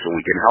 okay, so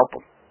we can help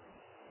them.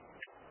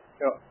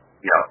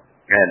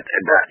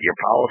 And that your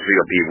policy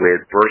will be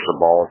with, first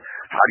of all,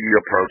 how do you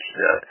approach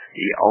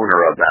the owner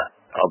of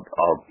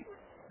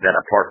that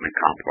apartment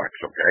complex,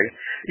 okay?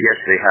 Yes,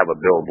 they have a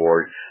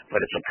billboard,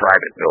 but it's a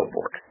private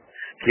billboard.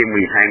 Can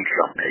we hang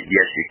something?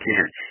 Yes, you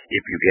can,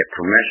 if you get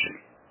permission.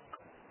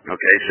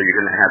 Okay, so you're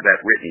going to have that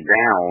written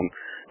down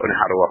on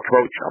how to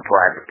approach a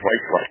private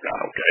place like that,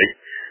 okay?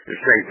 The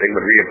same thing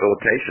with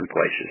rehabilitation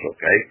places,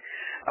 okay?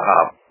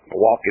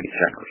 Walk-in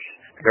centers.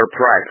 They're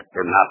private.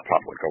 They're not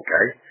public,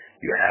 okay?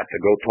 You have to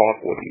go talk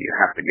with them. You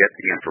have to get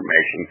the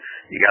information.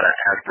 You got to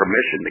ask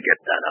permission to get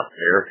that up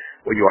there.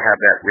 Well, you'll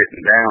have that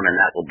written down, and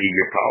that will be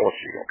your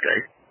policy, okay?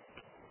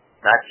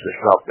 That's the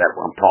stuff that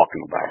I'm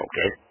talking about,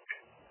 okay?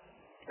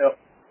 Yep.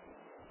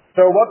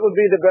 So what would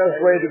be the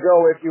best way to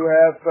go if you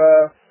have...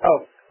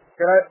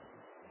 can I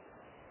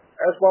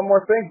ask one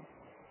more thing?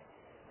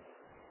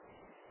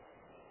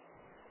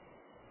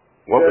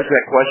 What was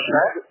that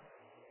question?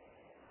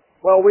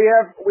 Well,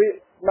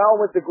 now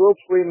with the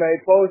groups, we made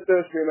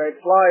posters, we made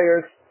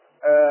flyers.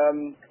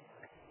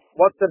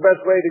 What's the best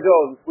way to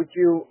go? Would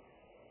you,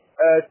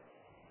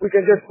 we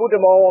can just put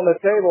them all on the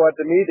table at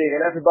the meeting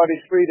and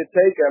everybody's free to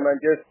take them and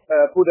just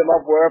put them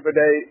up wherever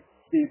they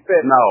see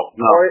fit. No.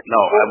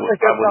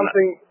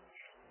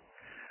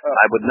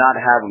 I would not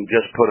have them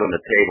just put on the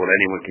table and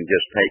anyone can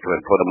just take them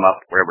and put them up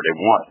wherever they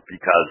want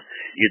because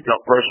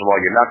first of all,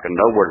 you're not going to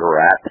know where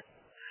they're at.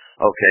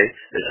 Okay.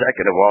 The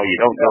second of all, you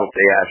don't know if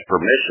they ask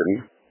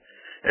permission.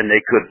 And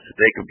they could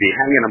be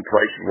hanging in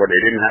places where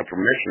they didn't have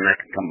permission that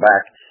could come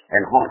back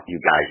and haunt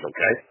you guys,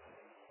 okay?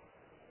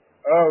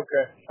 Oh,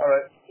 okay. All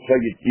right. So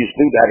you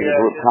do that in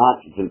group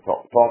conference and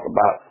talk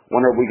about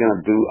when are we going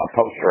to do a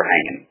poster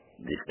hanging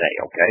this day,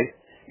 okay?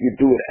 You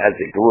do it as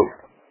a group,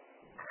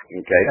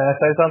 okay? Can I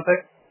say something?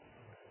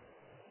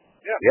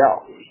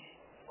 Yeah.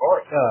 Of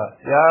course.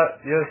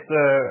 Just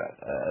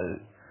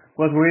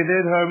what we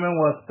did, Herman,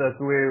 was that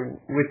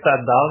we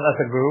sat down as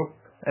a group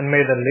and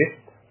made a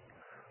list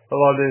of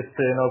all these,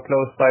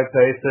 close by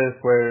places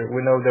where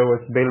we know there was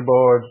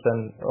billboards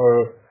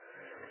or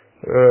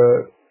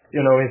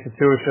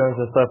institutions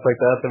and stuff like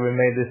that, and we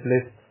made this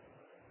list.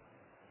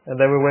 And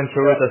then we went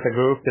through it as a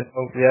group.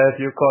 If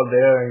you call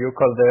there and you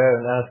call there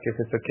and ask if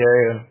it's okay,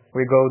 and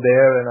we go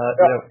there and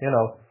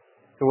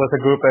it was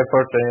a group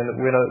effort, and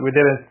we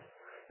didn't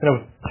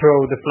throw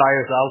the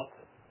flyers out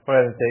or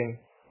anything,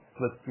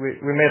 but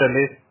we made a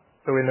list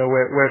so we know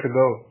where to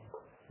go.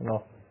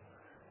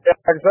 Yeah,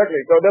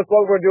 exactly. So that's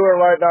what we're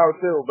doing right now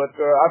too. But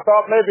I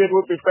thought maybe it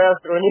would be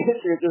faster and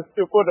easier just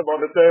to put them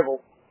on the table.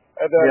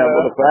 And then,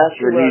 but the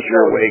faster and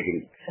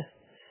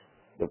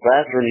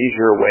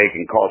easier way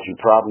can cause you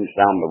problems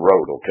down the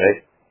road. Okay.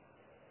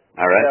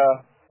 All right.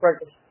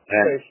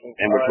 Yeah.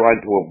 And we're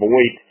trying to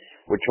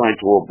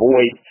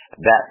avoid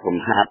that from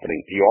happening.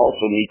 You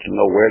also need to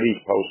know where these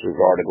posters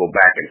are to go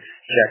back and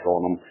check on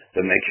them to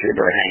make sure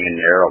they're hanging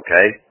there.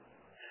 Okay.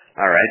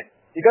 All right.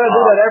 You gotta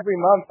do that every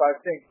month, I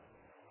think.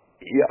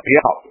 Yeah. You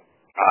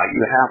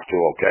have to,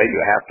 okay? You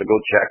have to go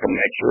check them,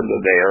 make sure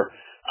they're there.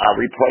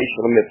 Replace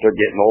them if they're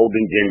getting old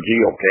and dingy,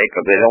 okay?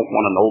 Because they don't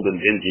want an old and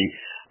dingy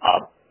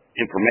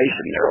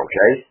information there,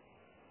 okay?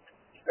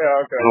 Yeah,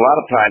 okay. And a lot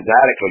of times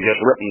addicts will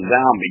just rip them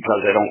down because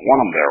they don't want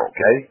them there,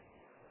 okay?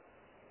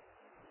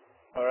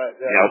 All right,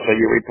 yeah. So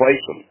you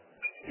replace them.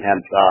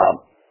 And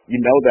you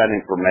know that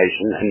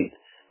information,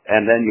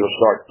 and then you'll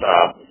start,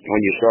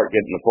 when you start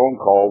getting the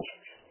phone calls,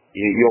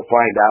 you'll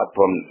find out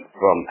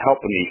from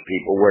helping these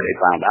people where they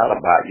found out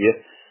about you,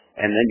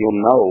 and then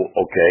you'll know,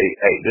 okay,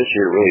 hey, this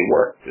here really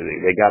worked.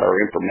 They got our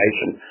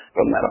information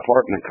from that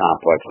apartment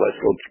complex. Let's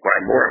go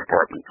find more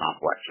apartment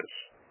complexes.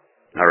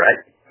 All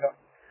right? Yeah.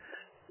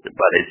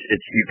 But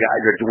it's you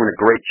guys are doing a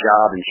great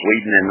job in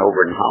Sweden and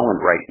over in Holland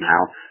right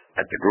now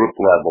at the group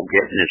level,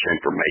 getting this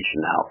information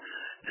out,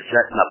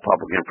 setting up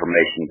public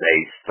information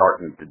days,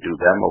 starting to do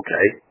them,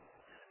 okay?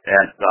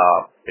 And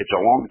it's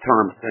a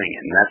long-term thing,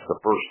 and that's the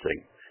first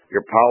thing.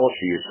 Your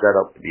policy is set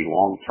up to be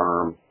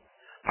long-term.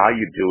 How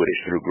you do it is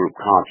through group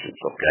conscience,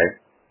 okay?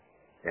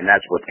 And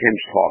that's what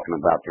Kim's talking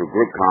about. Through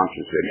group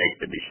conscience, they make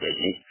the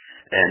decisions.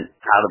 And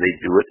how do they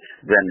do it?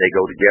 Then they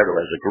go together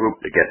as a group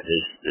to get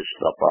this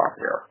stuff out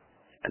there.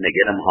 And they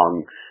get them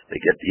hung. They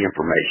get the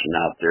information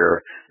out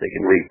there. They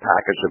can leave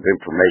packets of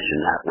information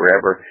out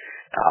wherever.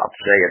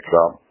 Say it's,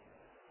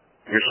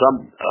 there's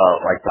some,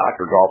 like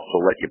Dr. Golf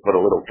will let you put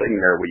a little thing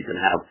there where you can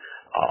have,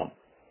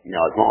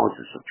 as long as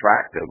it's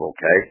attractive,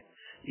 okay?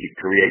 You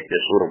create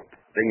this little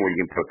thing where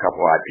you can put a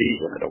couple IPs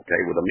in it, okay,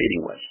 with a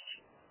meeting list,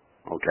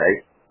 okay?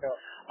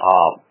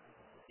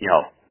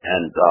 Yeah.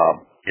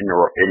 In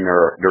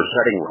their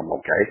setting room,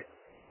 okay?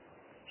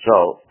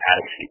 So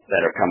addicts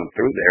that are coming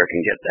through there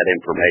can get that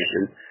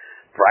information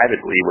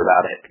privately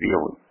without it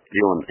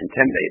feeling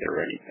intimidated or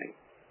anything,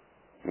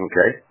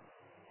 okay?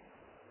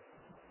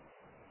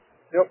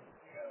 Yep.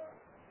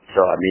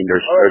 So I mean,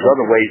 there's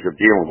other ways of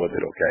dealing with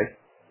it, okay?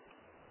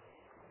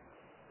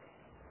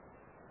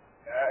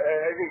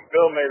 I think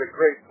Bill made a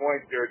great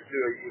point there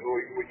too.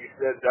 When you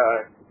said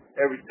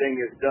everything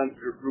is done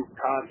through group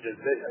conscience,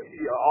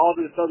 all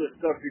this other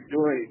stuff you're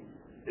doing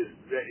is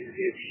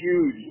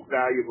huge,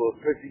 valuable,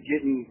 especially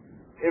getting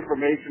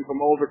information from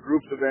older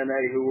groups of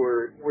NA who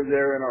were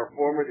there in our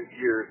formative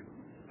years,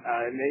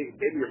 and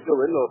maybe are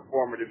still in those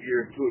formative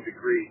years to a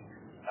degree.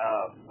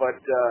 But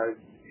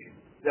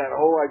that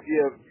whole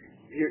idea of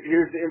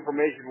here's the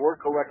information we're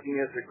collecting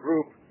as a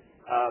group.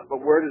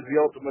 But where does the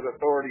ultimate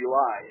authority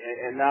lie?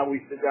 And now we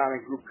sit down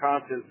in group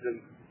conscience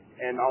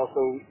and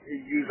also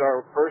use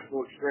our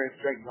personal experience,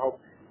 strength, and hope.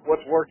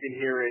 What's working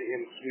here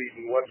in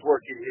Sweden? What's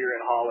working here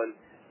in Holland?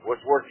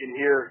 What's working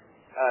here?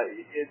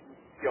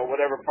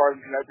 Whatever part.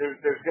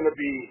 There's going to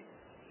be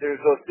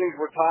those things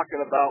we're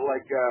talking about.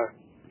 Like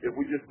if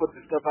we just put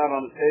the stuff out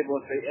on the table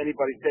and say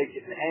anybody take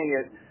it and hang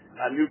it,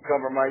 a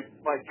newcomer might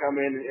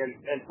come in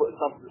and put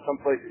something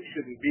someplace it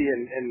shouldn't be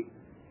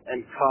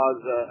and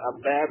cause a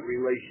bad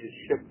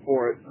relationship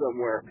for it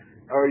somewhere.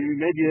 Or you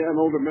maybe an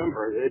older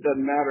member. It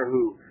doesn't matter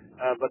who.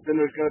 But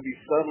then there's going to be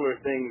subtler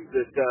things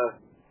that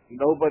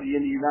nobody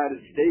in the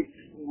United States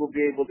will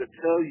be able to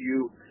tell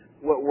you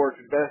what works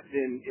best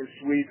in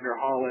Sweden or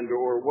Holland,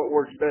 or what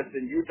works best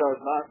in Utah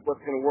is not what's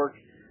going to work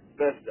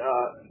best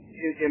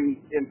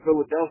in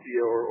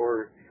Philadelphia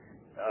or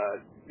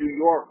New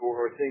York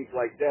or things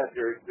like that.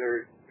 There's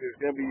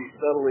going to be these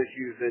subtle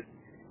issues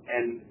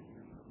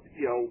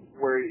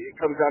where it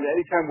comes down to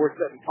anytime we're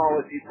setting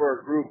policy for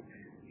our group,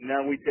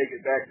 now we take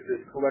it back to this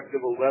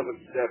collective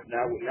 11th step.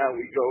 Now we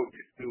go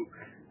to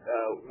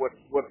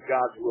what's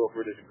God's will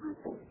for this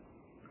group,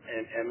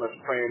 and let's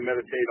pray and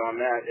meditate on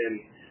that and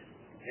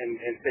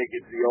take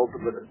it to the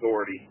ultimate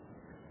authority.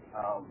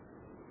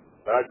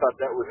 But I thought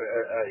that was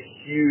a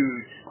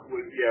huge.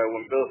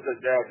 When Bill said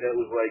that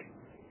was like,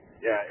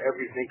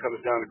 everything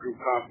comes down to group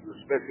conscience,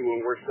 especially when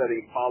we're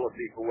setting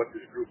policy for what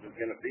this group is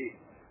going to be.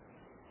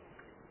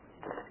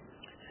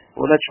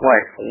 Well, that's why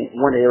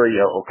one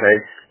area, okay,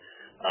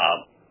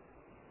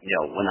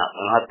 when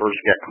I first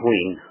got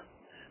clean,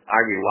 I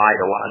relied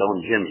a lot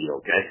on Jimmy,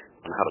 okay,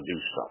 on how to do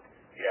stuff.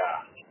 Yeah.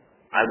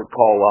 I would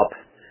call up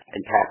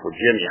and talk with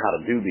Jimmy how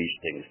to do these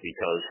things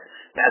because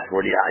that's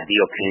where the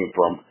idea came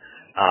from,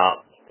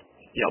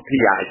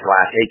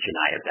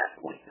 PI/H&I at that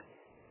point.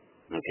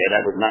 Okay,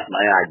 that was not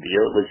my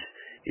idea.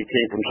 It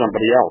came from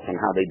somebody else on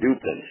how they do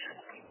things.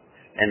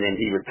 And then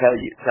he would tell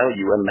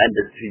you amend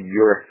it to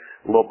your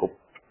local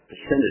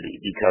vicinity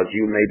because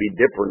you may be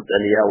different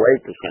than the LA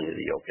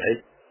vicinity, okay?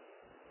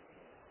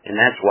 And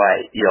that's why,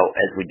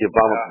 as we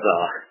developed the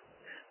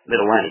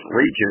Mid-Atlantic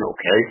region,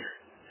 okay,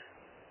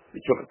 we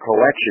took a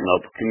collection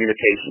of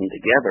communication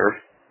together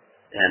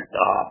and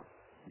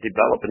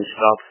developing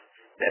stuff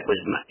it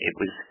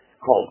was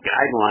called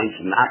guidelines,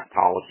 not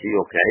policy,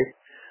 okay?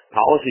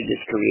 Policy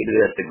is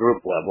created at the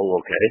group level,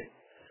 okay?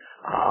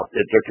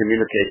 That they're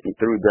communicating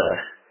through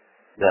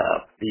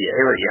the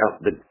area.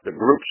 The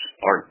groups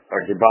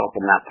are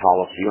developing that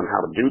policy on how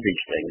to do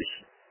these things,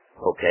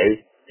 okay?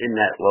 In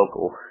that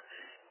local,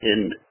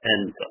 and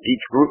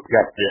each group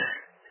got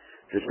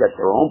to set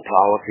their own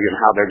policy and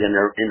how they're going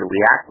to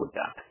react with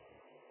that.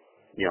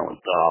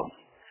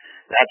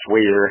 That's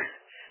where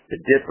the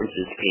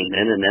differences came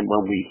in, and then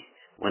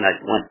when I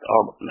went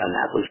up, and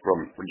that was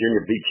from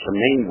Virginia Beach to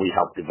Maine, we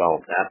helped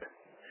develop that.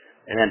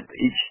 And then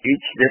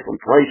each different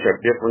place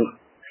had different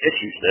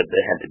issues that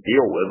they had to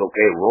deal with.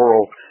 Okay,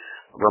 rural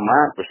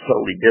Vermont was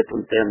totally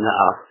different than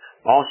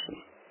Boston.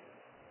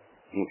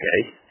 Okay,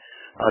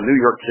 New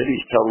York City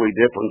is totally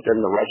different than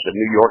the rest of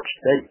New York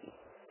State.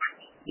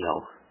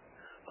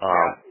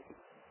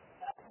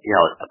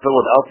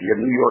 Philadelphia,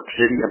 New York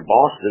City, and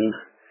Boston,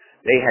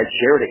 they had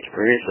shared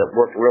experience that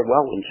worked real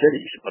well in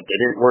cities, but they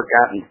didn't work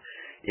out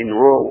in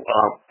rural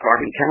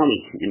Carbon County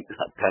in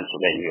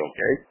Pennsylvania,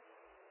 okay?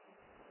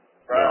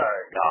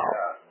 Right.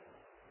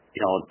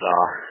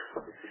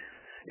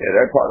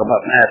 They're talking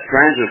about mass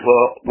transit.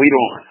 Well, we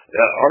don't,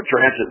 our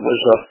transit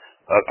was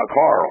a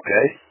car,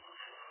 okay?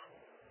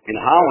 In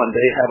Holland,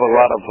 they have a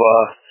lot of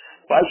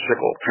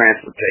bicycle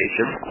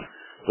transportation,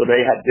 so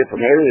they had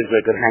different areas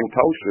that could hang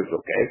posters,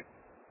 okay?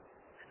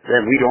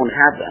 Then we don't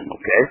have them,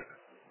 okay?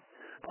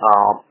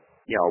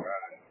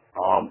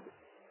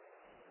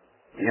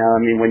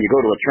 When you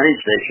go to a train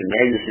station,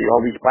 man, you see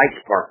all these bikes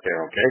parked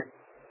there, okay?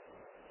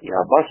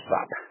 A bus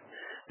stop.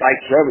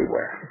 Bikes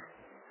everywhere.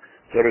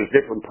 So there's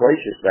different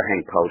places to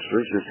hang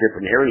posters. There's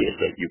different areas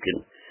that you can,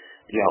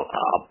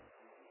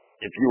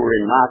 if you were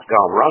in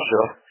Moscow,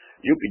 Russia,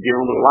 you could deal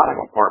with a lot of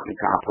apartment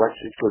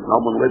complexes because no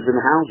one lives in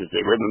houses.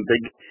 They live in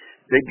big,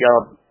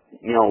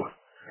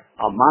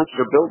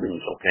 monster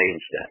buildings, okay,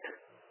 instead.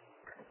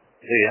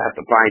 So you have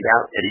to find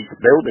out at each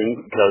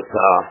building because,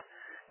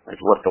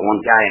 that's what the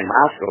one guy in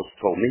Moscow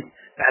told me.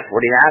 That's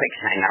where the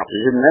addicts hang out,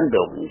 is in them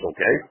buildings,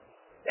 okay?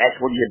 That's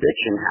where the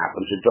addiction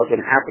happens. It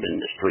doesn't happen in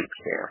the streets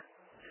there.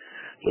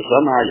 So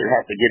somehow you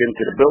have to get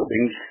into the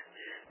buildings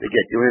to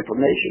get your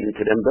information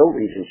into them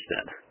buildings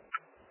instead.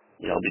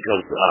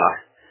 Because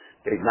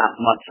there's not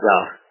much,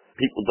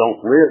 people don't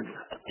live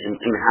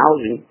in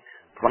housing,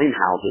 plain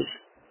houses.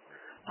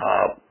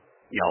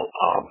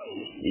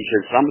 He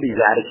said some of these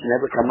addicts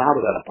never come out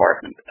of that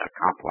apartment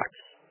complex.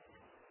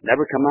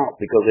 Never come out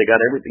because they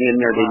got everything in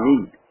there they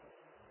need.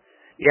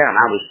 Yeah, and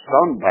I was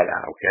stunned by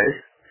that, okay?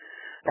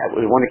 That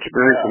was one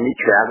experience of me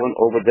traveling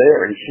over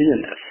there and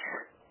seeing this.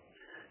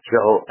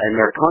 So, and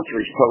their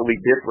country is totally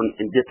different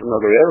in different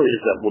other areas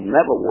that will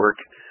never work.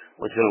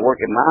 What's going to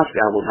work in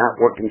Moscow will not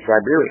work in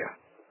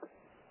Siberia.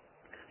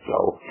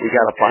 So, we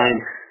got to find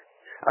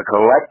a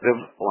collection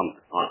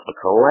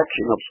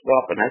of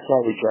stuff, and that's how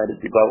we try to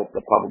develop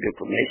the Public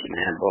Information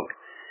Handbook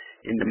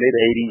in the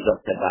mid-'80s up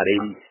to about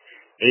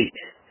 88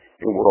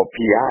 in World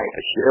PI,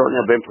 a sharing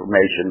of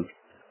information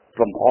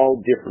from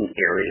all different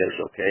areas,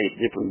 okay,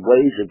 different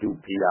ways to do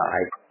PI,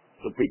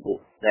 so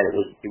people that it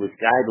was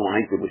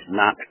guidelines, it was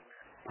not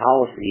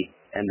policy,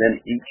 and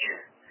then each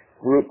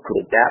group could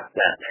adapt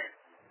that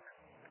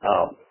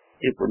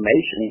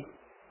information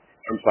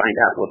and find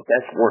out what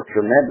best works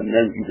for them, and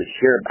then you could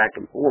share back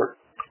and forth,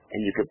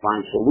 and you could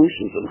find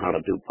solutions on how to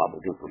do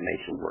public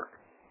information work.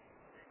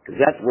 Because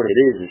that's what it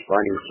is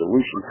finding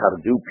solutions how to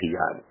do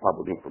PI,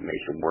 public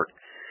information work.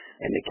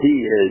 And the key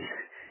is,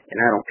 and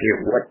I don't care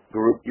what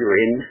group you're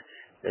in,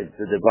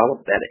 to develop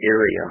that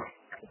area,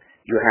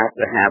 you have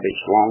to have a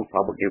strong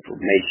public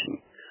information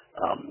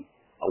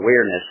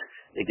awareness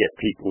to get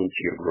people into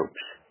your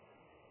groups,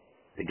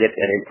 to get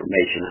that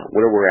information out,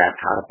 where we're at,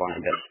 how to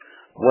find us,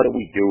 what do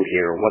we do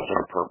here, what's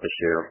our purpose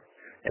here,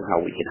 and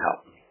how we can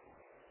help.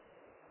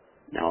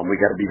 Now, we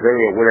got to be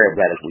very aware of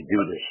that as we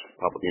do this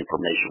public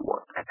information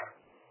work.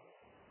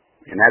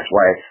 And that's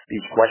why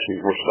these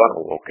questions were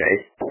subtle,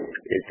 okay?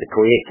 Is to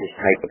create this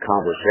type of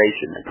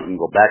conversation that you can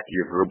go back to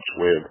your groups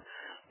with,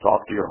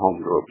 talk to your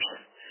home groups,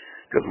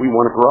 because we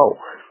want to grow.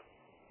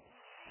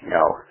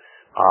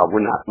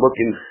 We're not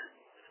looking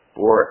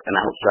for an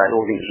outside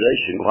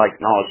organization like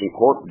Knowledge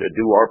Incorporated to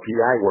do our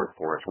PI work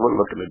for us. We're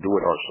looking to do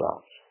it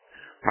ourselves.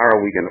 How are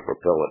we going to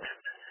fulfill it?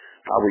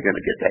 How are we going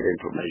to get that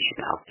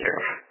information out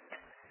there?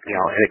 And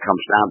it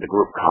comes down to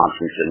group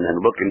conference and then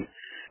looking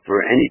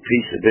for any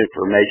piece of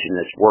information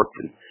that's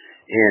working,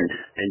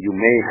 and you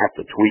may have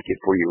to tweak it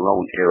for your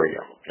own area,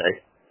 okay?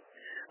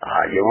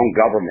 Your own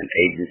government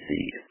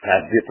agency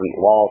has different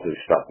laws and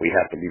stuff. We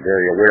have to be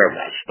very aware of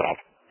that stuff.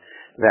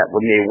 That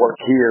when they work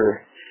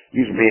here,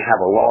 you may have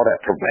a law that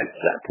prevents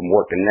that from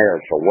working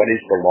there. So what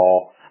is the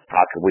law?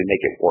 How can we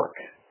make it work?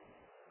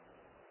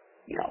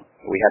 You know,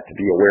 we have to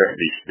be aware of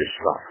this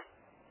stuff.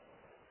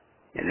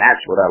 And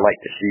that's what I like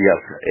to see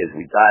us as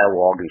we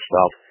dialogue and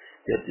stuff.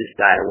 Get this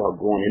dialogue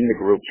going in the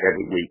groups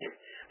every week,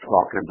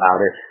 talking about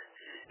it,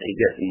 and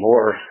getting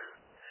more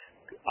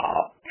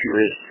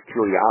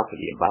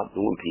curiosity about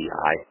doing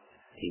PI,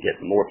 and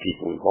getting more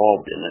people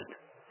involved in it,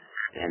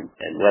 and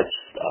let's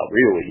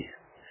really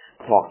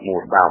talk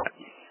more about it.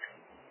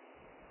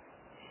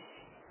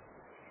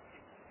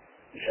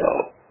 So,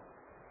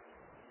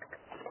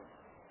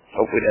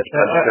 hopefully that's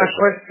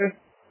beneficial.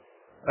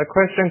 A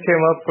question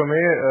came up for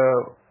me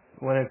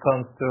when it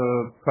comes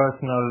to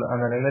personal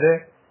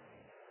anonymity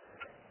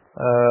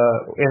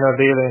in our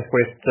dealings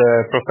with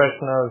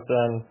professionals,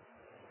 and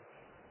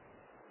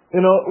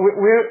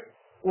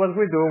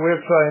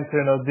we're trying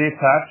to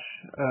detach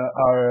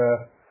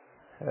our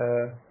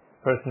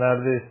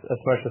personalities as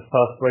much as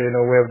possible.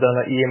 We have done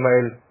an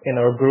email in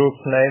our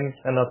group's name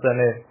and not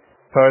any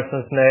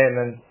person's name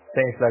and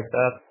things like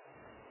that.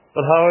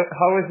 But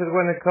how is it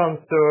when it comes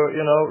to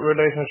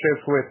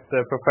relationships with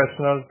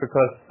professionals?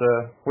 Because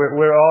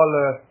we're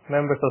all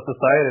members of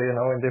society,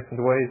 in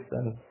different ways,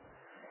 and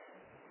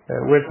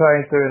we're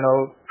trying to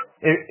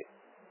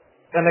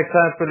an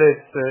example is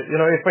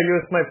if I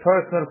use my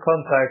personal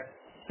contact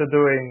to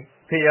doing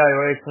PI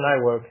or H&I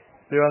work.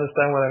 Do you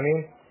understand what I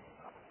mean?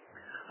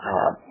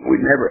 We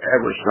never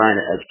ever sign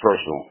it as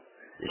personal.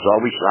 It's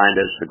always signed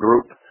as the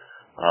group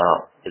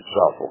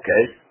itself,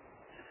 okay?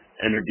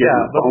 And they're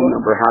giving a phone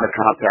number, how to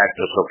contact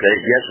us, okay?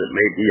 Yes, it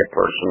may be a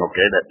person,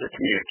 okay, that they're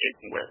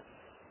communicating with.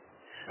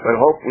 But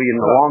hopefully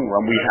in the long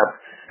run we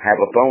have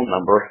a phone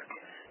number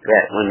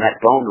that when that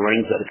phone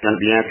rings that it's going to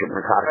be answered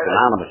Narcotics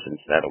Anonymous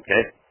instead,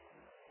 okay?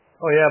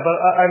 Oh yeah, but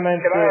I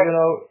meant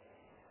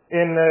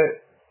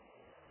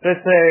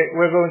let's say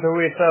we're going to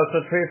reach out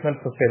to a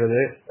treatment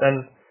facility,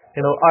 and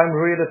I'm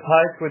really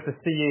tight with the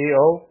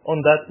CEO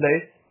on that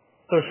place.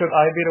 So should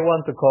I be the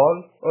one to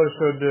call, or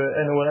should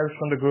anyone else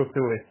from the group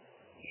do it?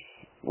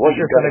 Well,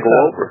 you got to go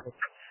over.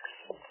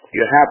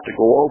 You have to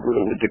go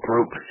over with the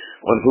group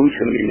on who's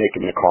going to be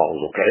making the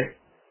calls, okay?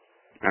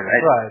 All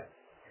right. Right.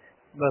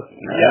 But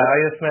I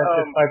just meant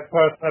if my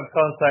personal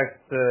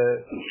contact.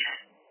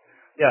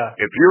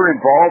 If you're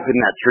involved in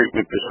that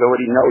treatment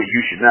facility, no,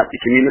 you should not be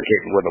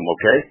communicating with them,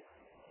 okay?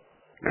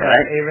 All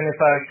right. Even if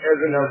I as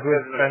an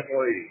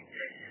employee.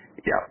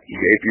 Yeah,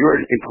 if you're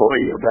an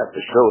employee of that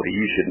facility,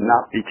 you should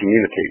not be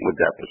communicating with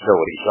that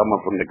facility.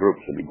 Someone from the group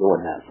should be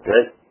doing that,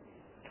 okay?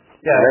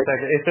 Yeah, right?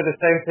 Exactly. Is it the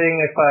same thing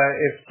if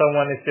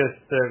someone is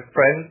just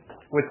friends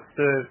with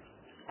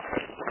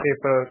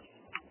people?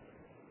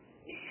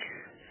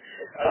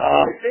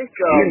 I think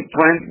being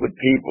friends with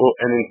people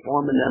and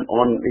informing them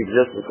on the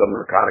existence of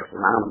Narcotics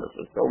Anonymous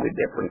is totally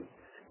different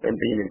than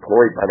being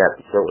employed by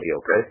that facility,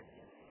 okay?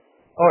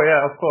 Oh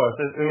yeah, of course.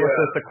 It was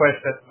just a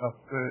question of...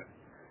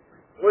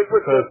 With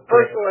the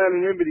personal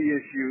anonymity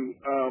issue,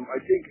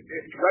 I think,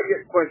 because I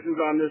get questions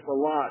on this a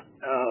lot,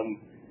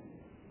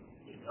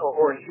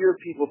 or hear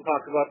people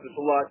talk about this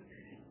a lot.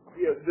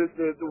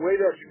 The way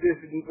that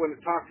tradition, when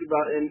it talks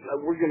about, and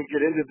we're going to get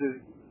into the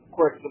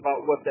questions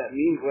about what that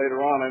means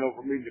later on, I know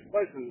from reading the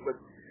questions, but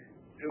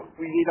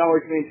we need to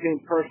always maintain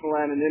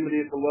personal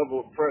anonymity at the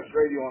level of press,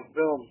 radio, and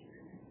film.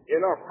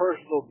 In our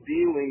personal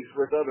dealings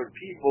with other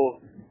people,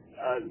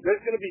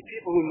 there's going to be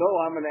people who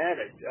know I'm an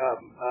addict.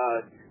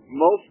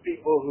 Most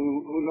people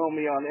who know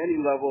me on any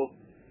level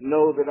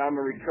know that I'm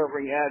a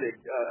recovering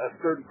addict. A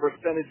certain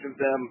percentage of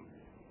them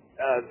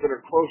that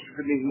are closer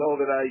to me know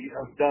that I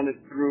have done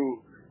it through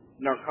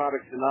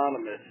Narcotics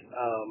Anonymous.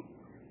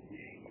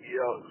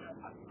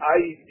 I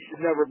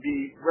should never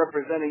be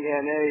representing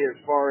NA as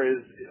far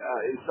as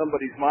in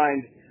somebody's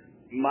mind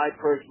my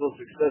personal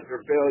success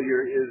or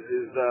failure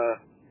is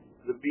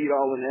the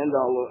be-all and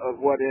end-all of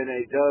what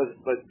NA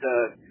does, but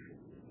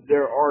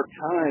there are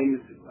times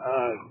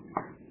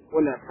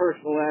when that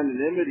personal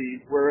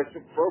anonymity, where it's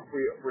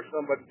appropriate for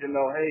somebody to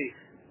know, hey,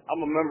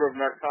 I'm a member of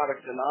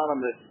Narcotics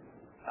Anonymous.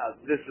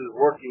 This is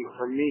working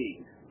for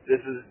me.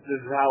 This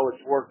is how it's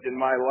worked in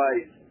my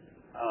life.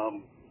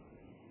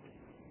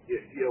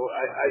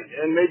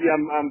 And maybe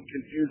I'm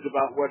confused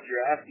about what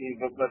you're asking,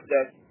 but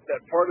that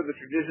part of the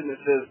tradition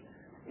that says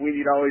we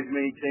need to always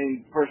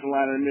maintain personal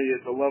anonymity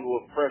at the level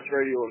of press,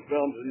 radio, and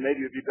films, and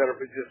maybe it'd be better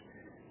if it just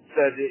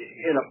said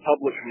in a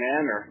public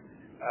manner,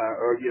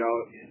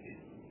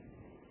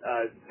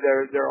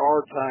 there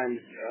are times.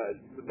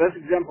 The best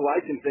example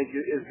I can think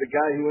is the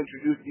guy who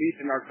introduced me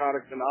to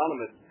Narcotics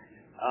Anonymous.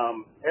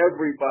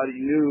 Everybody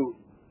knew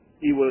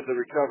he was a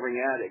recovering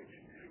addict.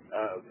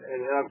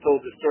 And I've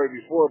told this story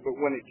before, but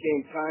when it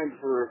came time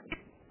for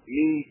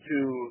me to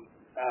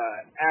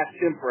ask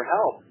him for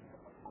help,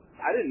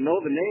 I didn't know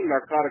the name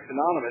Narcotics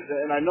Anonymous,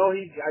 and I know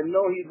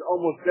he's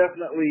almost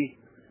definitely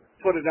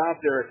put it out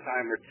there a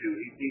time or two.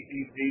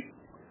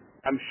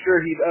 I'm sure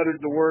he'd uttered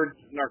the words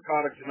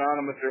Narcotics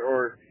Anonymous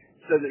or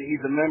said that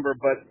he's a member,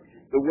 but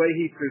the way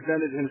he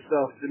presented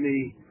himself to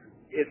me,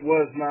 it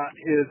was not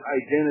his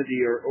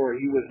identity, or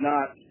he was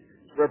not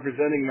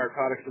representing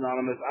Narcotics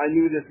Anonymous. I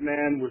knew this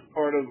man was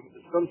part of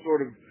some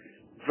sort of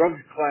drug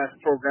class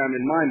program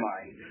in my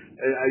mind.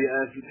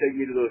 As you take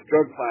me to those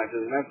drug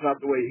classes, and that's not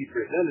the way he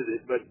presented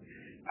it, but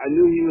I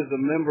knew he was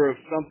a member of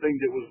something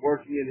that was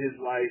working in his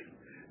life,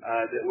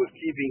 that was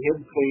keeping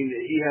him clean,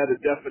 that he had a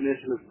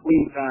definition of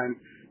clean time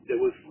that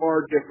was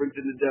far different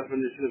than the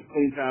definition of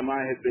clean time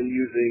I had been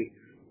using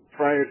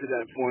prior to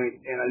that point,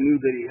 and I knew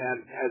that he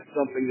had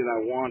something that I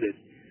wanted.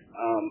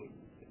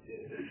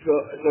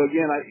 So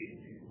again,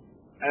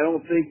 I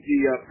don't think the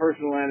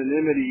personal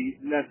anonymity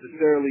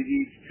necessarily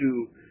needs to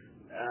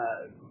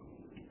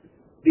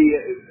be,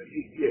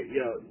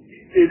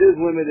 it is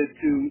limited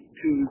to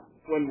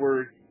when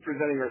we're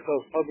presenting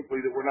ourselves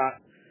publicly that we're not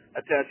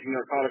attaching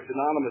Narcotics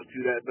Anonymous to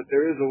that, but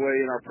there is a way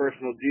in our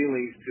personal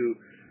dealings to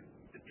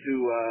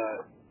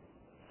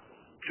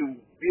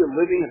be a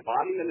living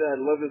embodiment of that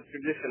loving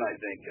tradition, I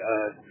think,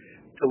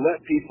 to let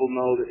people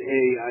know that,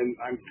 hey,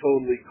 I'm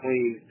totally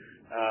clean.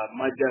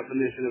 My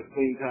definition of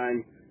clean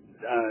time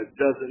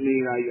doesn't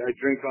mean I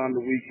drink on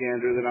the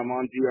weekend or that I'm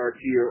on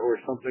DRT or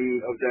something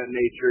of that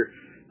nature.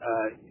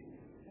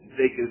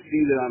 They can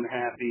see that I'm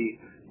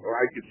happy, or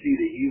I could see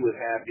that he was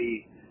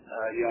happy.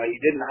 He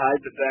didn't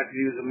hide the fact that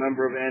he was a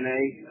member of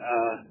NA,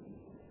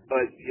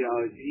 but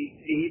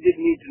he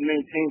didn't need to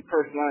maintain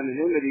personal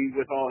anonymity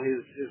with all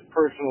his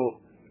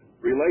personal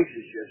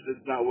relationships.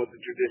 That's not what the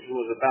tradition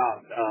was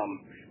about.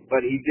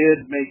 But he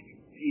did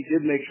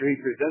make sure he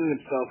presented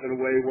himself in a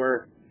way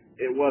where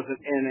it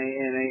wasn't NA.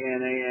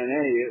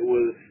 It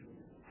was,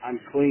 I'm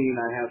clean,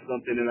 I have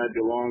something that I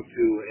belong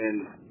to,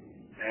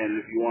 and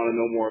if you want to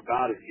know more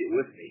about it, get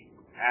with me.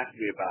 Ask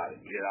me about it.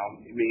 He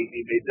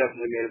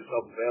definitely made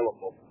himself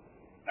available.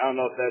 I don't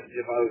know if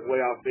I was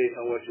way off base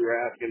on what you were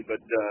asking, but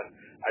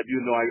I do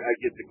know I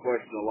get the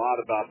question a lot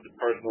about the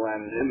personal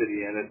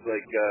anonymity, and it's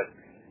like,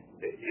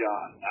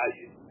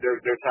 there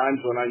are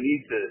times when I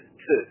need to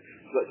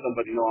let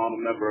somebody know I'm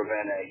a member of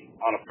NA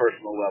on a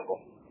personal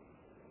level.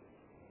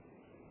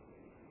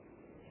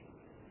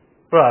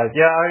 Right.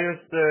 Yeah, I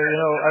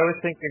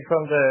was thinking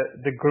from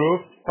the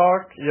group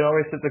part.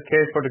 Is it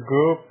okay for the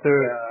group to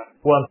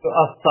want to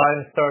assign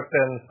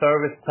certain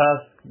service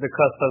tasks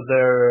because of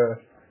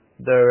their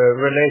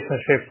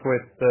relationship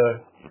with?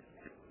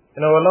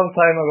 A long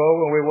time ago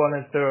when we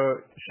wanted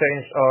to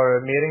change our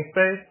meeting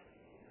space,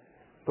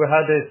 we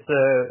had this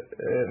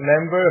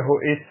member who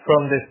is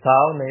from this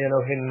town, and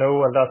he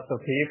knew a lot of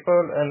people,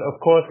 and of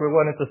course we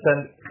wanted to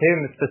send him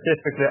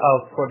specifically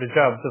out for the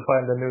job to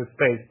find a new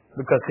space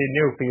because he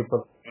knew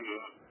people.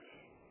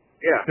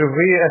 Yeah. Do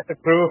we as a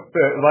group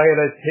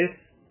violate his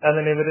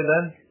anonymity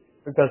then?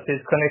 Because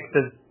he's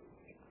connected,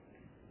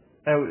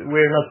 and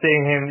we're not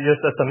seeing him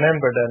just as a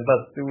member then,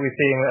 but we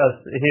see him as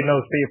he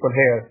knows people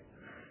here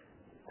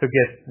to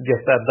get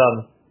that done,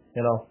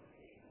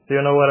 Do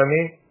you know what I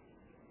mean?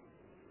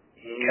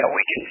 Yeah,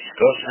 we can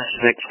discuss this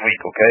next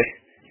week, okay?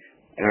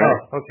 Oh,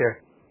 okay.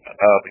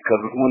 Because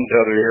we're going to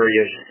other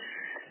areas,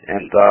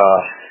 and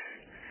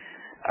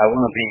I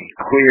want to be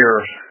clear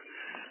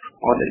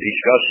on the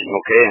discussion,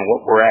 okay, and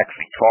what we're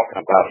actually talking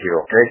about here,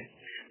 okay,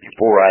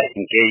 before I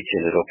engage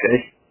in it, okay?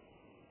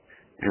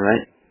 All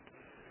right?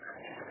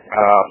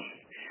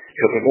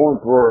 Because we're going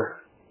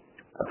for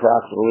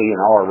approximately an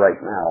hour right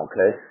now,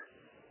 okay?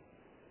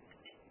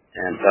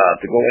 And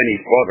to go any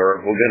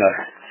further, we're going to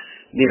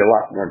need a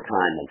lot more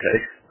time, okay?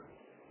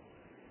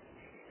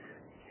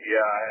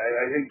 Yeah,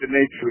 I think the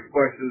nature of the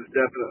questions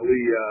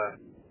definitely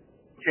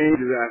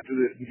changes after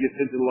this and gets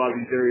into a lot of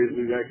these areas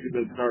we've actually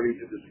been starting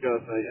to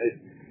discuss. I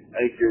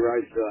think you're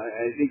right. So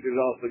I think there's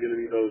also going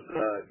to be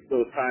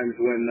those times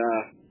when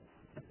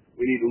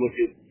we need to look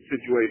at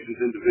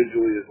situations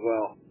individually as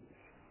well,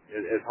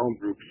 as home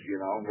groups,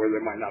 where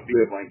there might not be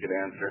a blanket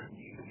answer.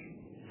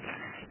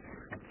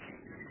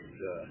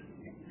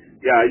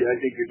 I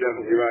think you're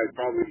definitely right.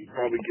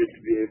 Probably good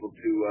to be able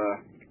to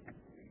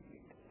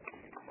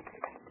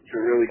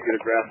really get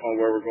a grasp on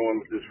where we're going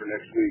with this for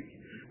next week.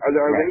 Are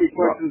there any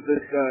questions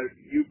that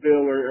you,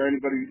 Bill, or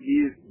anybody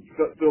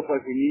feels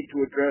like we need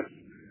to address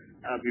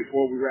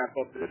before we wrap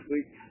up this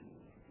week?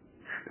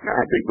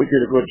 I think we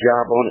did a good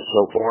job on it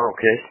so far,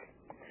 okay?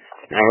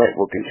 All right,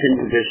 we'll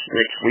continue this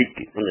next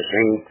week on the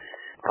same,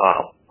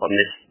 on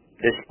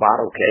this spot,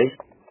 okay?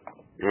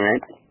 All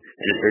right?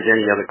 And if there's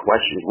any other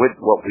questions with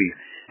what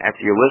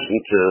after you listen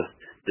to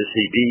the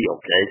CD,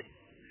 okay?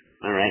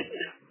 All right?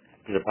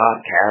 To the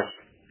podcast,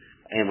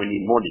 and we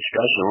need more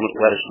discussion on it,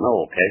 let us know,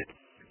 okay?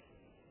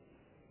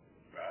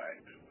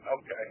 Right.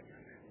 Okay.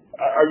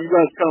 Are you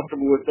guys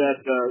comfortable with that,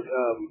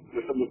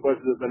 with some of the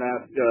questions that have been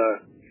asked,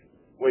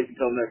 wait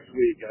until next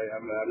week?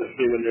 I'm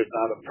assuming there's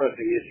not a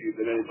pressing issue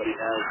that anybody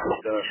has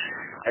with,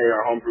 hey,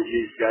 our home group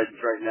needs guidance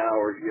right now,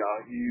 or,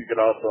 you could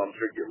also, I'm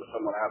sure, get with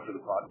someone after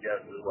the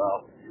podcast as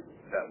well, if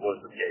that was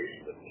the case.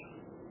 But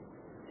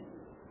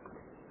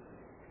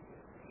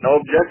no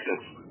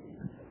objections.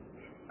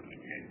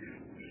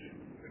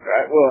 All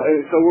right. Well,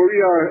 so where we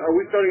are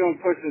we starting on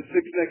question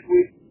 6 next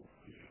week?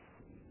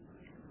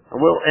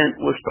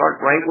 We'll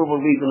start right where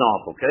we're leaving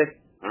off, okay?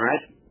 All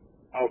right?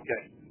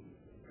 Okay.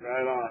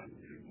 Right on.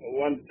 I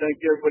want to thank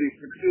everybody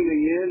for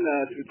tuning in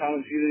to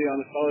Autonomous Unity on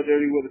the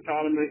Solidarity with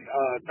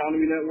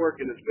Autonomy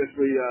Network, and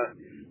especially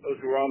those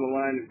who are on the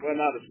line. Well,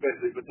 not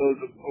especially, but those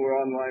who are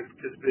online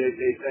participating.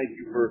 Hey, thank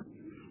you for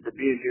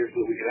being here so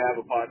that we can have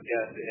a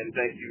podcast, and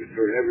thank you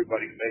for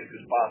everybody who makes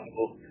this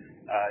possible.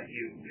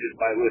 You just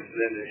by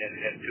listening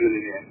and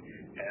tuning in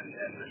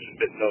and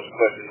submitting those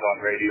questions on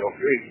Radio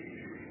Free.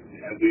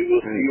 And we will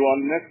see you on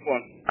the next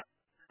one.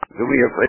 Do we